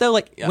know what though?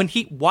 Like when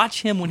he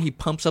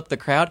pumps up the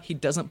crowd, he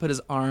doesn't put his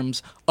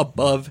arms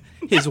above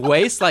his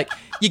waist. Like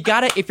you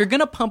gotta, if you're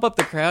gonna pump up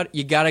the crowd,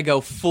 you gotta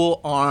go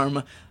full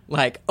arm,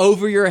 like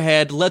over your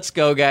head. Let's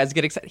go, guys!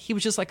 Get excited. He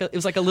was just like it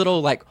was like a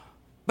little like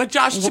But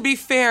Josh, to be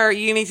fair,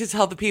 you need to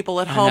tell the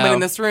people at home and in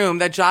this room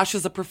that Josh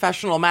is a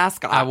professional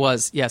mascot. I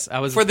was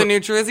for the New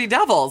Jersey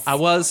Devils. I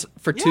was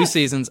for 2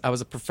 seasons. I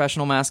was a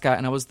professional mascot,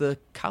 and I was the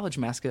college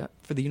mascot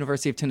for the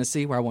University of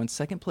Tennessee, where I won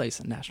second place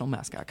in national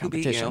mascot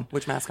competition. Who beat you?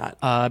 Which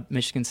mascot?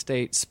 Michigan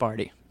State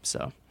Sparty.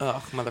 So,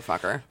 ugh,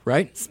 motherfucker.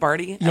 Right?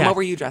 Sparty? Yeah. And what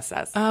were you dressed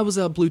as? I was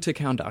a blue tick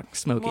hound dog,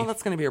 Smokey. Well,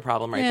 that's going to be your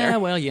problem right yeah, there.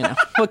 well, you know.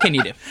 What can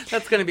you do?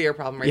 That's going to be your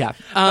problem right Yeah.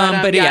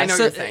 there. But I know what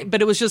you're saying.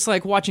 But it was just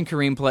like watching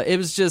Kareem play. It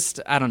was just,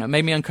 I don't know,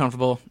 made me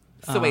uncomfortable.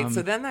 So wait,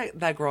 so then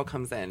that girl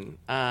comes in.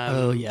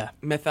 Oh, yeah.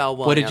 Mithel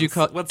Williams. What did you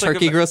call it?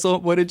 Turkey Gristle?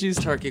 What did you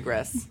say? Turkey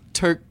Gris.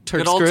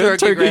 Good old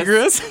Turkey Turkey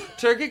Gris.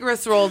 Turkey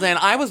Gris rolled in.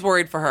 I was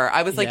worried for her.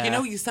 I was like,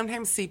 Yeah. you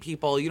sometimes see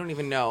people you don't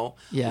even know,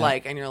 Yeah.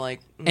 like, and you're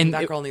like, And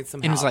that girl needs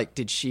some help. And it was like,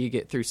 did she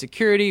get through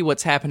security?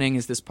 What's happening?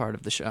 Is this part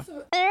of the show?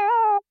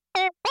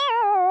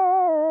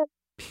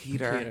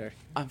 Peter.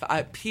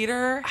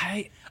 Peter.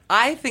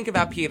 I think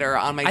about Peter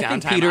on my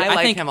downtime. I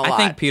like him a lot. I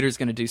think Peter's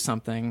going to do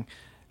something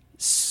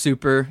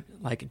super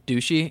like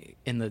douchey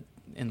in the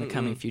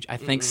coming future. I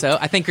think so.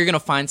 I think you're going to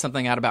find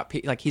something out about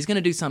Peter. Like he's going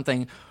to do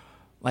something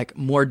like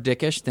more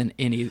dickish than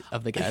any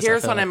of the guys.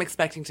 Here's what I'm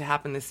expecting to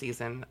happen this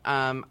season.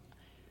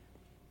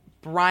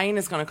 Brian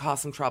is going to cause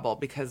some trouble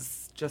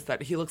because just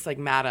that he looks like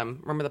Madam.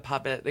 Remember the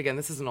puppet? Again,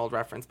 this is an old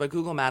reference, but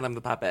Google Madam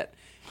the puppet,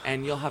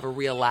 and you'll have a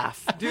real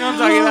laugh. Do you know what I'm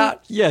talking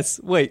about?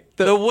 Yes. Wait.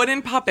 The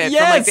wooden puppet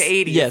Yes! from like the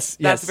 80s. Yes.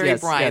 That's very Yes.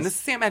 Brian. Yes. This is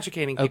Sam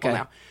educating people Okay.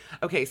 now.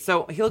 Okay,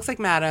 so he looks like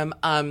Madam.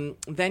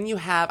 Then you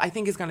have, I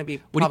think is going to be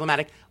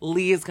problematic.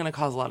 Lee is going to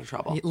cause a lot of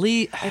trouble.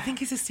 Lee, I think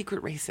he's a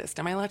secret racist.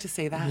 Am I allowed to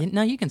say that?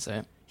 no, you can say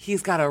it.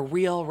 He's got a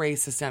real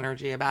racist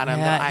energy about him.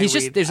 Yeah, that he's I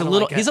just read. there's I a don't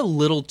little. like it. He's a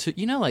little too.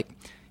 You know, like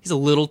he's a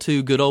little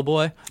too good old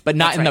boy, but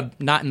not That's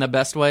not in the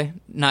best way.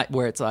 Not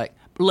where it's like,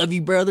 love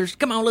you, brothers.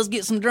 Come on, let's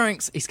get some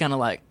drinks. He's kind of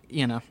like,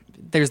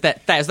 there's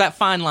that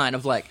fine line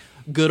of like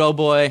good old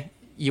boy.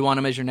 You want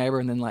him as your neighbor,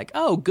 and then like,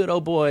 oh, good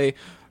old boy.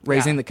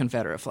 Raising the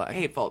Confederate flag.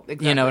 Hateful.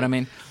 Exactly. You know what I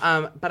mean?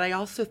 But I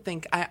also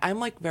think I'm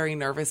like very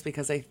nervous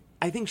because I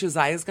think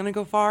Josiah is going to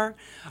go far,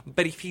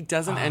 but if he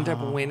doesn't end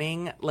up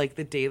winning, like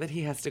the day that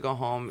he has to go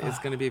home is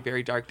going to be a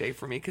very dark day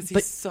for me because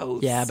he's so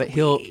yeah. But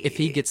sweet. if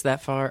he gets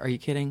that far, are you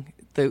kidding?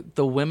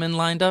 The women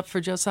lined up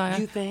for Josiah.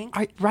 You think?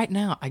 Right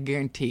now, I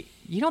guarantee.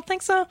 You don't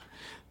think so?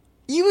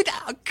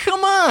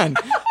 Come on,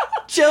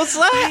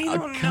 Josiah. I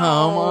don't come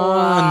know.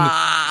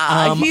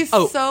 on. He's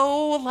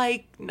so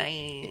like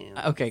nice.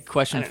 Okay,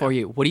 question for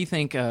you. What do you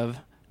think of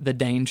the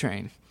Dane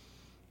train?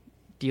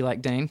 Do you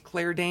like Dane?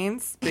 Claire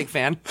Danes, big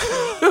fan.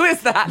 Who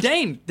is that?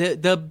 Dane,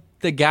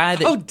 the guy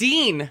that. Oh,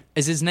 Dean.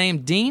 Is his name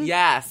Dean?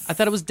 Yes. I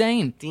thought it was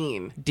Dane.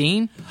 Dean.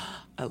 Dean?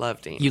 I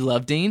love Dean. You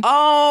love Dean?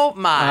 Oh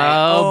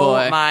my. Oh,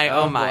 boy.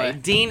 Oh my. boy.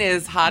 Dean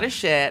is hot as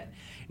shit.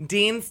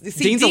 Dean's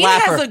a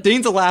laugher.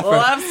 Dean's a laugher.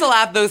 Loves to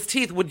laugh. Those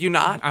teeth, would you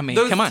not? I mean,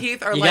 those come on.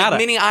 teeth are You like gotta.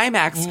 mini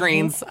IMAX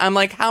screens. I'm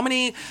like, how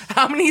many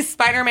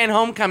Spider-Man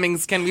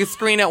Homecomings can we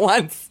screen at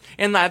once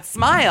in that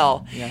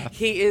smile? Yeah.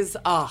 He is.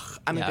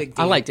 I'm a big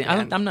Dean I like Dean.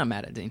 fan. I'm not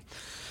mad at Dean.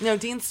 No,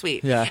 Dean's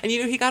sweet. Yeah. And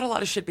he got a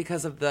lot of shit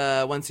because of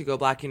the once you go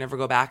black, you never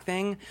go back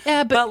thing.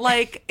 Yeah, but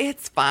like,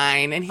 it's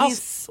fine. And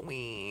he's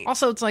sweet.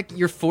 Also, it's like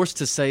you're forced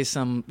to say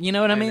some, you know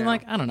what I mean? know.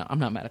 Like, I don't know. I'm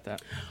not mad at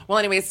that. Well,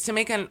 anyways, to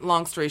make a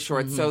long story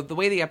short, so the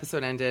way the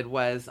episode ended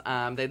was they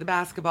had the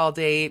basketball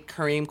date.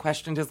 Kareem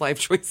questioned his life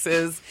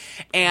choices.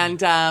 And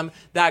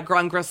that girl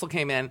and Gristle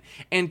came in.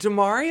 And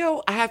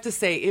DeMario, I have to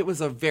say, it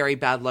was a very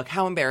bad look.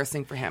 How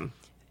embarrassing for him.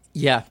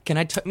 Yeah.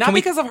 Not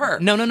because of her.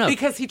 No.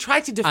 Because he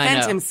tried to I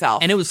defend know.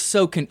 himself. And it was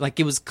so,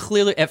 it was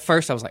clearly, at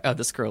first I was like, oh,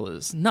 this girl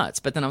is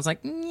nuts. But then I was like,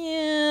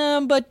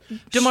 yeah, but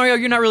DeMario,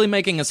 you're not really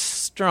making a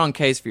strong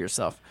case for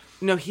yourself.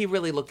 No, he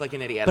really looked like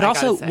an idiot. But I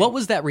also, gotta say. what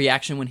was that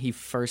reaction when he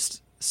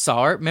first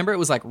saw her? Remember, it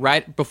was like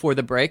right before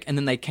the break, and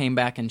then they came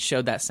back and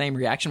showed that same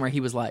reaction where he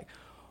was like,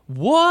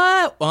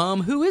 what?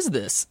 Who is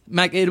this?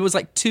 Like, it was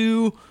like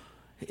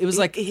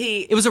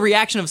it was a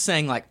reaction of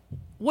saying like,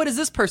 what is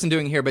this person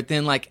doing here? But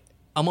then like,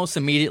 almost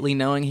immediately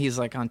knowing he's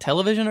like on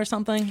television or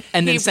something,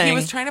 and then saying he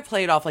was trying to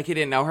play it off like he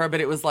didn't know her, but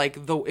it was like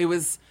it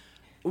was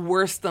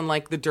worse than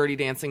like the Dirty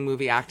Dancing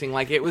movie acting.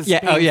 Like it was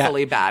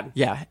painfully bad.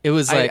 Yeah, it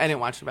was like I didn't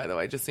watch it, by the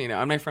way, just so you know.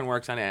 And my friend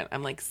worked on it.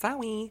 I'm like,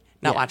 sorry,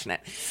 not Yeah. watching it.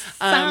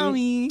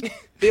 sorry.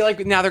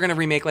 Now they're gonna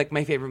remake like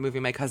my favorite movie,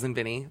 My Cousin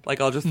Vinny.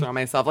 Like I'll just throw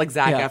myself like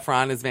Zac Yeah.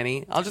 Efron as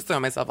Vinny. I'll just throw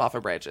myself off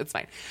a bridge. It's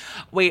fine.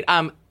 Wait,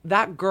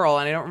 that girl,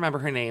 and I don't remember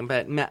her name,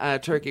 but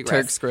Turkey Gris.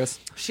 Turks Gris.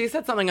 She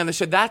said something on the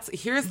show.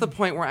 Here's the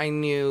point where I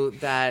knew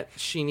that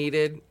she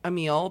needed a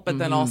meal, but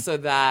then also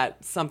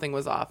that something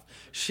was off.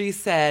 She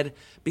said,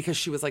 because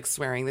she was like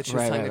swearing that she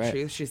was telling the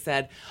truth, she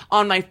said,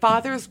 on my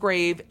father's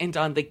grave and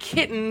on the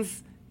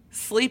kittens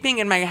sleeping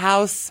in my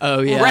house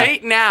Oh, yeah.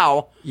 right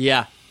now.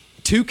 Yeah.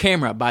 To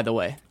camera, by the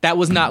way. That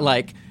was not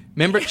like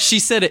Remember, she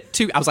said it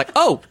too. I was like,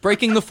 oh,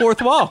 breaking the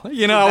fourth wall.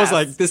 You know, I was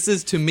like, this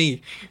is to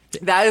me.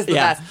 That is the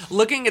best.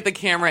 Looking at the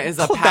camera is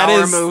a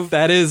power move.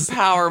 That is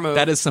power move.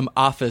 That is some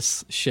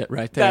office shit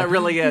right there. That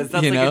really is.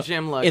 That's like a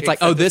gym look. It's like,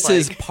 oh, this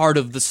is part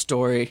of the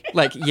story.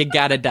 Like, you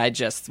gotta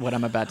digest what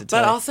I'm about to tell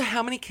you. But also,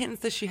 how many kittens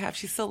does she have?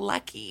 She's so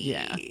lucky.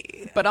 Yeah.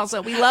 But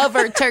also, we love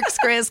her. Turks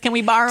Grizz, can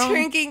we borrow them?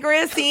 Drinking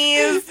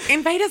Grissies.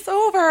 Invite us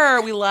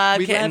over. We love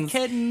kittens.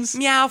 Love kittens.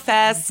 Meow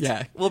Fest.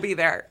 Yeah. We'll be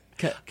there.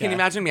 Can you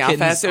imagine Meow Kittens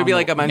Fest? It would be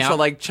like a bunch meow. of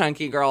like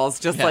chunky girls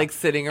just Yeah. like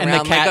sitting And the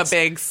around like a cats-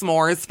 big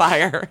s'mores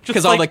fire.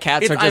 Because all the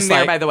cats are just I'm there,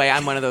 like- by the way.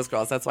 I'm one of those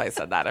girls. That's why I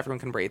said that. Everyone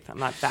can breathe. I'm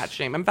not fat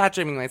shaming. I'm fat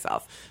shaming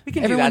myself. We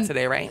can do Everyone that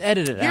today, right?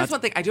 edit it Here's out.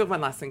 one thing. I do have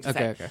one last thing to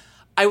say. Okay.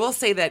 I will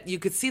say that you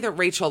could see that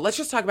Rachel, let's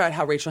just talk about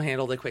how Rachel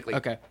handled it quickly.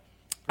 Okay.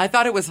 I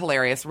thought it was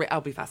hilarious.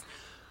 I'll be fast.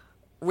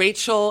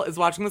 Rachel is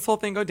watching this whole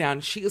thing go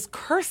down. She is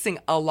cursing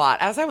a lot.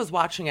 As I was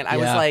watching it, I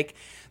was Yeah. like,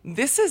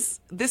 this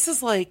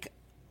is like,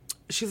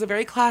 she's a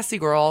very classy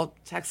girl,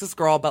 Texas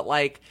girl, but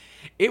like,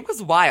 it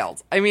was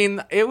wild. I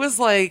mean, it was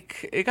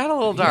like, it got a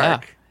little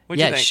dark. What'd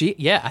you think?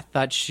 I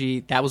thought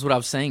that was what I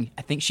was saying.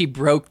 I think she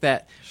broke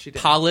that She did.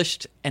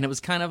 polished, and it was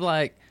kind of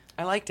like,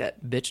 I liked it.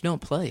 bitch,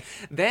 don't play.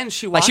 Then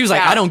she Like, walked she was like,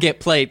 out. I don't get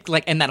played.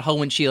 Like, and that whole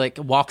when she like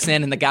walks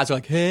in and the guys are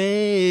like,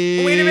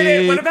 hey. Wait a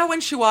minute. What about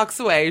when she walks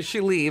away? She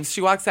leaves.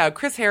 She walks out.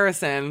 Chris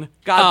Harrison.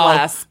 God Oh.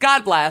 bless.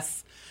 God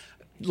bless.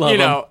 Love you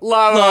know, him.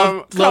 love him.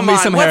 Love Come me on.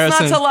 some What's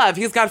Harrison. not to love?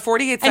 He's got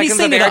 48 And he's seconds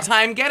of seen it all.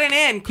 airtime. Get it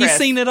in, Chris. He's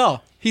seen it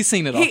all. He's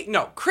seen it all.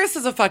 No, Chris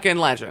is a fucking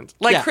legend.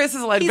 Like, Yeah. Chris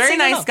is a legend. He's Very seen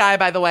it nice all. guy,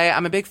 by the way.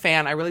 I'm a big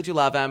fan. I really do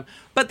love him.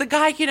 But the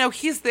guy, you know,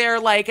 he's there,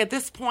 like, at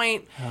this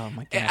point. Oh,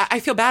 my gosh. I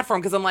feel bad for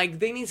him because I'm like,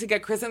 they need to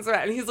get Chris in.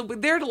 And he's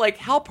there to, like,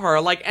 help her.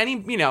 Like, any,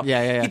 you know.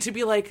 Yeah. To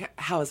be like,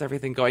 how is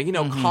everything going? You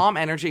know, calm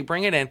energy,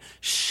 bring it in.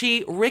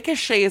 She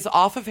ricochets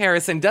off of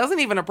Harrison,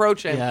 doesn't even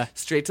approach him, Yeah.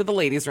 straight to the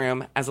ladies'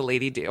 room, as a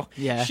lady do.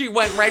 Yeah. She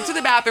went right to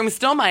the bathroom,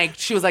 still mic'd.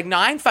 She was like, no,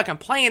 I ain't fucking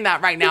playing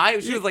that right now.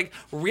 She was like,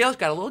 real,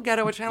 got a little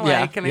ghetto, which I like.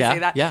 Yeah, Can I yeah, say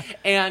that? yeah.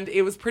 And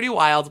it was pretty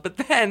wild. But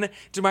then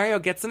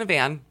DeMario gets in a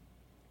van.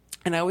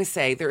 And I always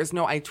say, I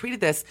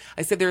tweeted this,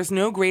 I said, there is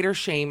no greater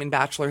shame in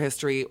Bachelor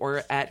history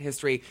or at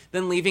history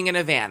than leaving in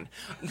a van.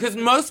 Because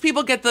most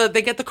people get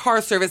the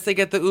car service, they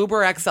get the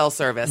Uber XL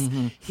service.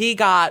 Mm-hmm. He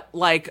got,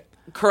 like,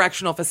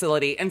 correctional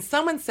facility. And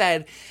someone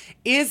said,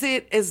 is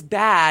it as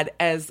bad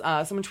as,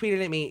 someone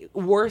tweeted at me,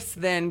 worse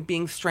than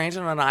being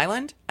stranded on an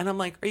island? And I'm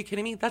like, are you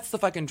kidding me? That's the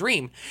fucking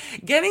dream.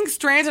 Getting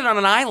stranded on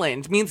an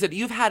island means that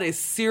you've had a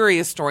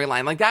serious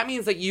storyline. Like, that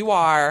means that you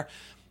are...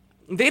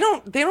 They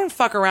don't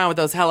fuck around with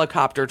those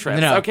helicopter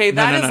trips. No. Okay, No,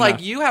 that no, is like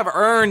you have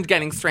earned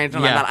getting stranded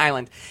on Yeah. that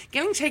island.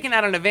 Getting taken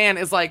out in a van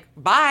is like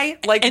bye.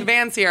 Like the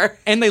van's here.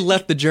 And they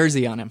left the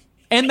jersey on him.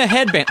 And the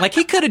headband. Like,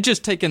 he could have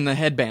just taken the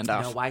headband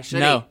off. No, why should he?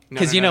 No. No,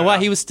 Because no, you no, know no, what?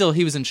 no.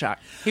 He was in shock.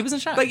 He was in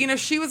shock. But you know,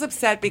 she was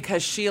upset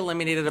because she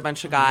eliminated a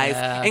bunch of guys,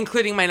 Yeah.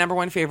 including my number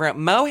one favorite,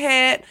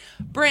 Mohit.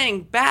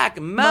 Bring back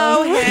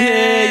Mohit.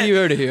 Yeah, you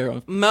heard it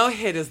here.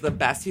 Mohit is the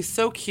best. He's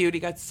so cute.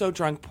 He got so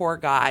drunk. Poor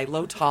guy.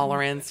 Low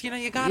tolerance. You know,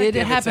 you gotta It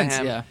give happens.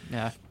 it to him.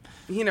 Yeah.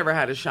 He never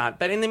had a shot.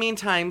 But in the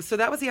meantime, so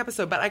that was the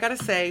episode. But I got to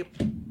say,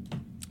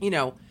 you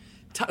know,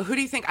 who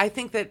do you think? I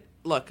think that,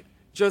 look,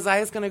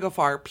 Josiah's going to go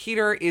far.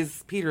 Peter's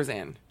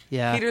in.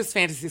 Yeah. Peter's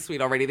fantasy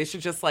suite already. They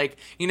should just, like,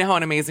 you know how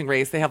in Amazing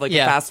Race they have, like,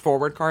 Yeah. the fast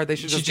forward card? They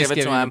should just give it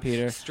to him.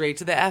 Peter. Straight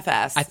to the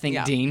FS. I think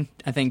Yeah. Dean.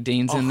 I think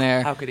Dean's Oh, in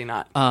there. How could he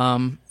not?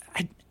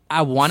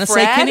 I want to say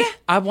Fred? Kenny.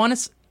 I want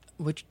to.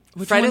 Which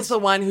Fred one's- is the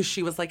one who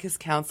she was like his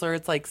counselor.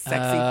 It's like sexy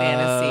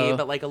fantasy,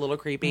 but like a little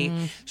creepy.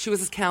 She was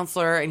his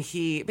counselor, and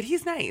but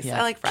he's nice. Yeah.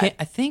 I like Fred.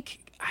 I think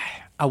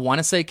I want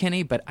to say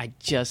Kenny, but I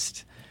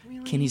just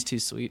Kenny's too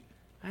sweet.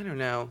 I don't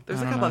know.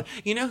 There's a couple.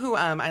 You know who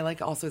I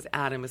like also is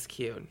Adam is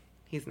cute.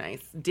 He's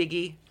nice.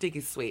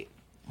 Diggy's sweet.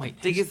 Wait,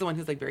 Diggy's the one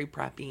who's like very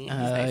preppy. And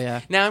he's nice.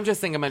 yeah. Now I'm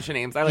just saying a bunch of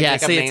names. I like Yeah,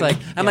 make up see, names. it's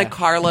like- I'm yeah. like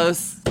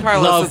Carlos.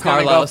 Carlos Love is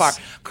gonna go Carlos. far.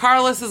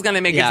 Carlos is gonna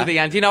make it Yeah. to the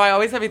end. You know, I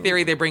always have a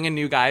theory they bring in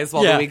new guys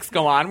while Yeah. the weeks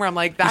go on. Where I'm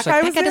like, that It's guy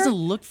like, was that guy there? doesn't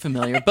look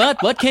familiar,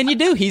 but what can you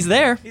do? He's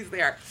there. He's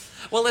there.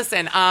 Well,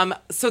 listen.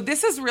 So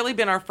this has really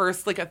been our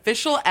first like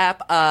official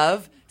ep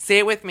of, say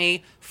it with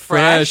me,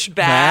 Fresh Fresh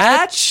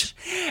Batch.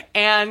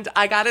 And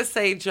I gotta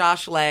say,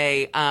 Josh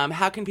Lay,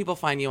 how can people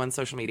find you on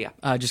social media?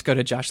 Just go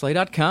to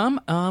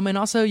joshlay.com. And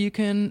also you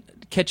can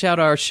catch out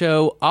our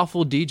show,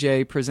 Awful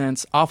DJ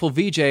Presents Awful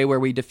VJ, where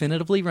we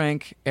definitively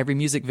rank every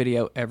music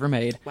video ever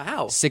made.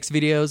 Wow. 6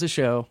 videos a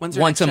show. When's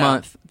your once next a show?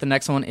 month. The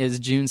next one is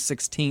June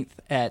 16th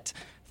at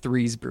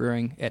Threes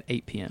Brewing at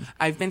 8 p.m.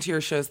 I've been to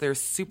your shows. They're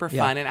super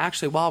Yeah. fun. And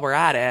actually, while we're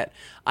at it,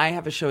 I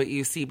have a show at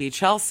UCB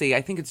Chelsea.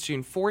 I think it's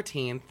June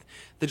 14th.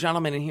 The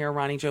gentleman in here,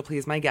 Ronnie Joe,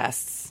 please, my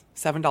guests.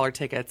 $7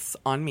 tickets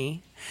on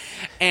me.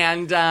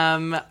 And,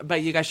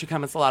 but you guys should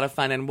come. It's a lot of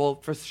fun. And we'll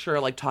for sure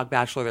like talk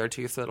Bachelor there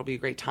too. So it'll be a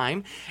great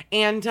time.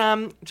 And,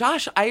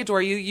 Josh, I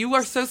adore you. You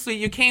are so sweet.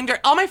 You came to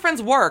all my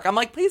friends work. I'm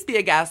like, please be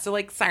a guest. They're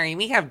like, sorry,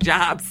 we have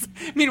jobs.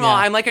 Meanwhile,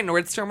 Yeah. I'm like at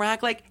Nordstrom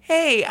Rack, like,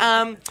 hey,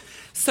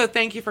 so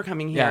thank you for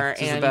coming Yeah, here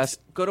this is the and best.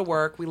 go to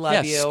work. We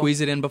love you. Squeeze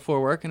it in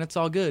before work and it's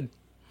all good.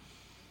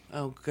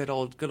 Oh, good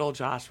old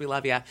Josh. We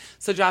love you.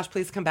 So, Josh,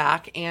 please come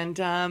back, and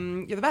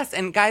you're the best.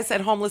 And guys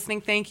at home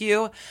listening, thank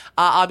you.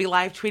 I'll be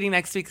live tweeting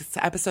next week's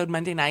episode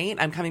Monday night.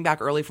 I'm coming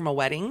back early from a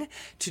wedding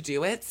to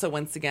do it. So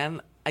once again,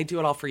 I do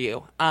it all for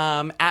you.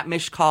 At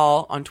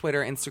Mishcall on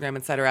Twitter, Instagram,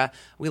 etc.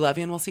 We love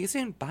you, and we'll see you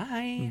soon.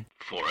 Bye.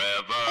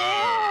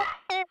 Forever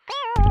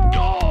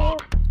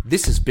Dog.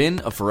 This has been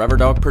a Forever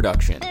Dog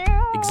production.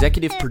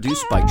 Executive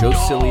produced by Joe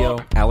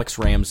Cilio, Alex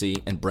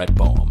Ramsey, and Brett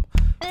Boehm.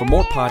 For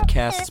more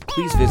podcasts,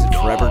 please visit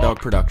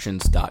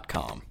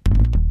foreverdogproductions.com.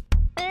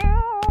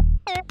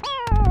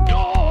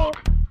 Dog.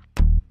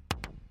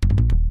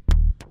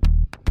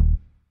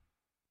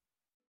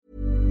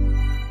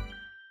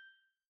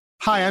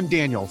 Hi, I'm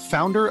Daniel,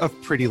 founder of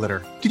Pretty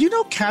Litter. Did you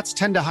know cats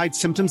tend to hide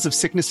symptoms of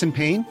sickness and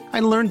pain? I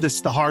learned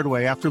this the hard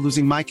way after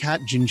losing my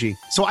cat, Gingy.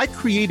 So I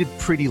created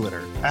Pretty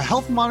Litter, a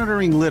health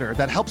monitoring litter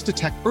that helps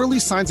detect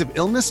early signs of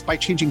illness by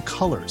changing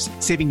colors,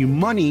 saving you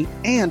money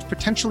and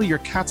potentially your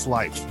cat's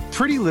life.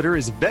 Pretty Litter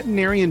is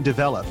veterinarian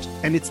developed,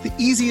 and it's the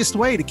easiest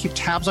way to keep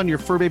tabs on your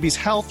fur baby's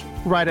health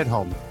right at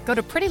home. Go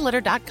to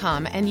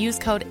prettylitter.com and use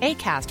code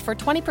ACAST for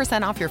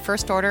 20% off your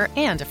first order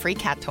and a free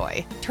cat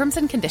toy. Terms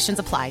and conditions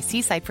apply.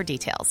 See site for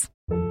details.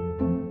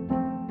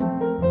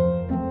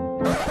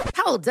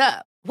 Hold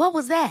up. What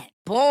was that?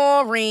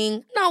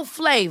 Boring. No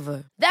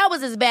flavor. That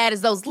was as bad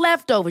as those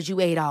leftovers you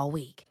ate all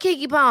week.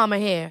 Keke Palmer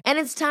here, and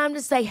it's time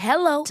to say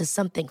hello to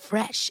something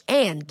fresh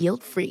and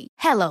guilt-free.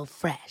 Hello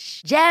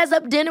Fresh. Jazz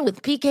up dinner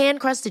with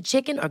pecan-crusted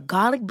chicken or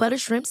garlic butter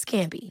shrimp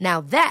scampi.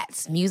 Now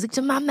that's music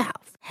to my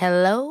mouth.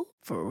 Hello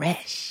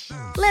Fresh.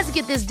 Let's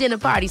get this dinner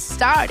party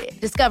started.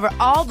 Discover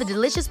all the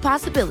delicious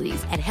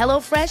possibilities at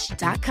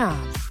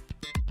hellofresh.com.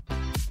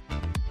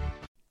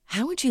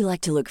 How would you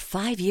like to look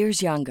 5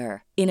 years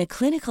younger? In a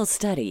clinical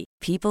study,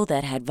 people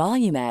that had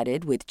volume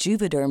added with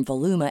Juvederm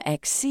Voluma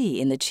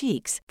XC in the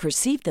cheeks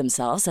perceived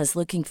themselves as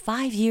looking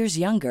 5 years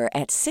younger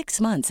at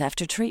 6 months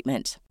after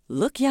treatment.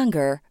 Look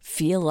younger,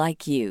 feel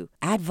like you.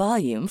 Add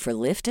volume for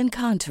lift and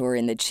contour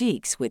in the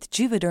cheeks with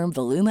Juvederm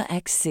Voluma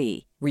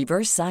XC.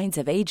 Reverse signs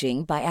of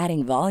aging by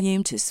adding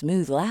volume to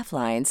smooth laugh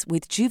lines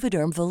with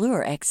Juvederm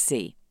Volure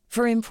XC.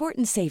 For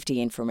important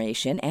safety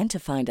information and to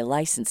find a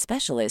licensed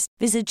specialist,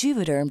 visit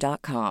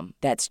Juvederm.com.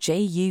 That's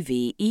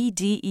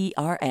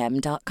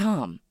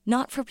JUVEDERM.com.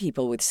 Not for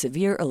people with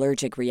severe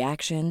allergic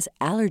reactions,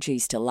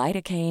 allergies to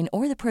lidocaine,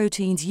 or the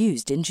proteins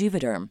used in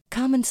Juvederm.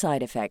 Common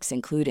side effects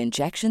include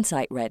injection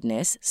site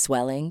redness,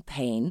 swelling,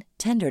 pain,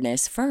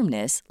 tenderness,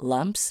 firmness,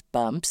 lumps,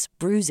 bumps,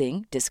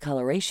 bruising,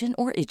 discoloration,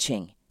 or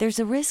itching. There's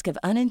a risk of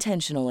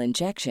unintentional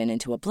injection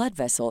into a blood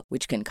vessel,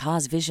 which can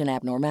cause vision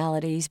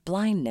abnormalities,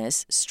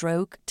 blindness,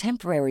 stroke,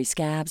 temporary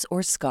scabs,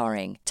 or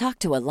scarring. Talk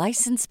to a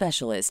licensed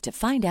specialist to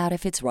find out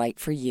if it's right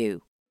for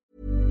you.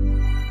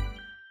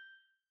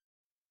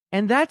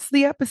 And that's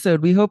the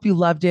episode. We hope you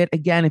loved it.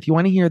 Again, if you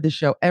want to hear the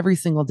show every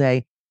single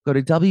day, go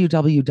to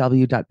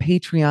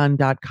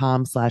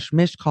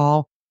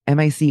www.patreon.com/mishcall,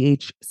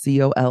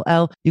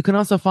 MICHCOLL. You can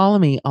also follow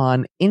me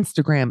on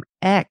Instagram,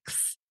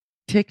 X,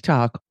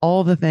 TikTok,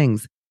 all the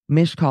things.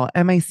 Mishcall,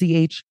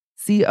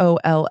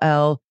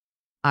 MICHCOLL.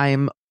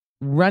 I'm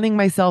running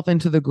myself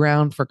into the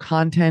ground for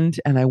content,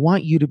 and I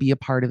want you to be a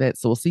part of it.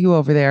 So we'll see you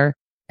over there.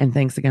 And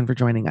thanks again for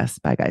joining us.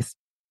 Bye, guys.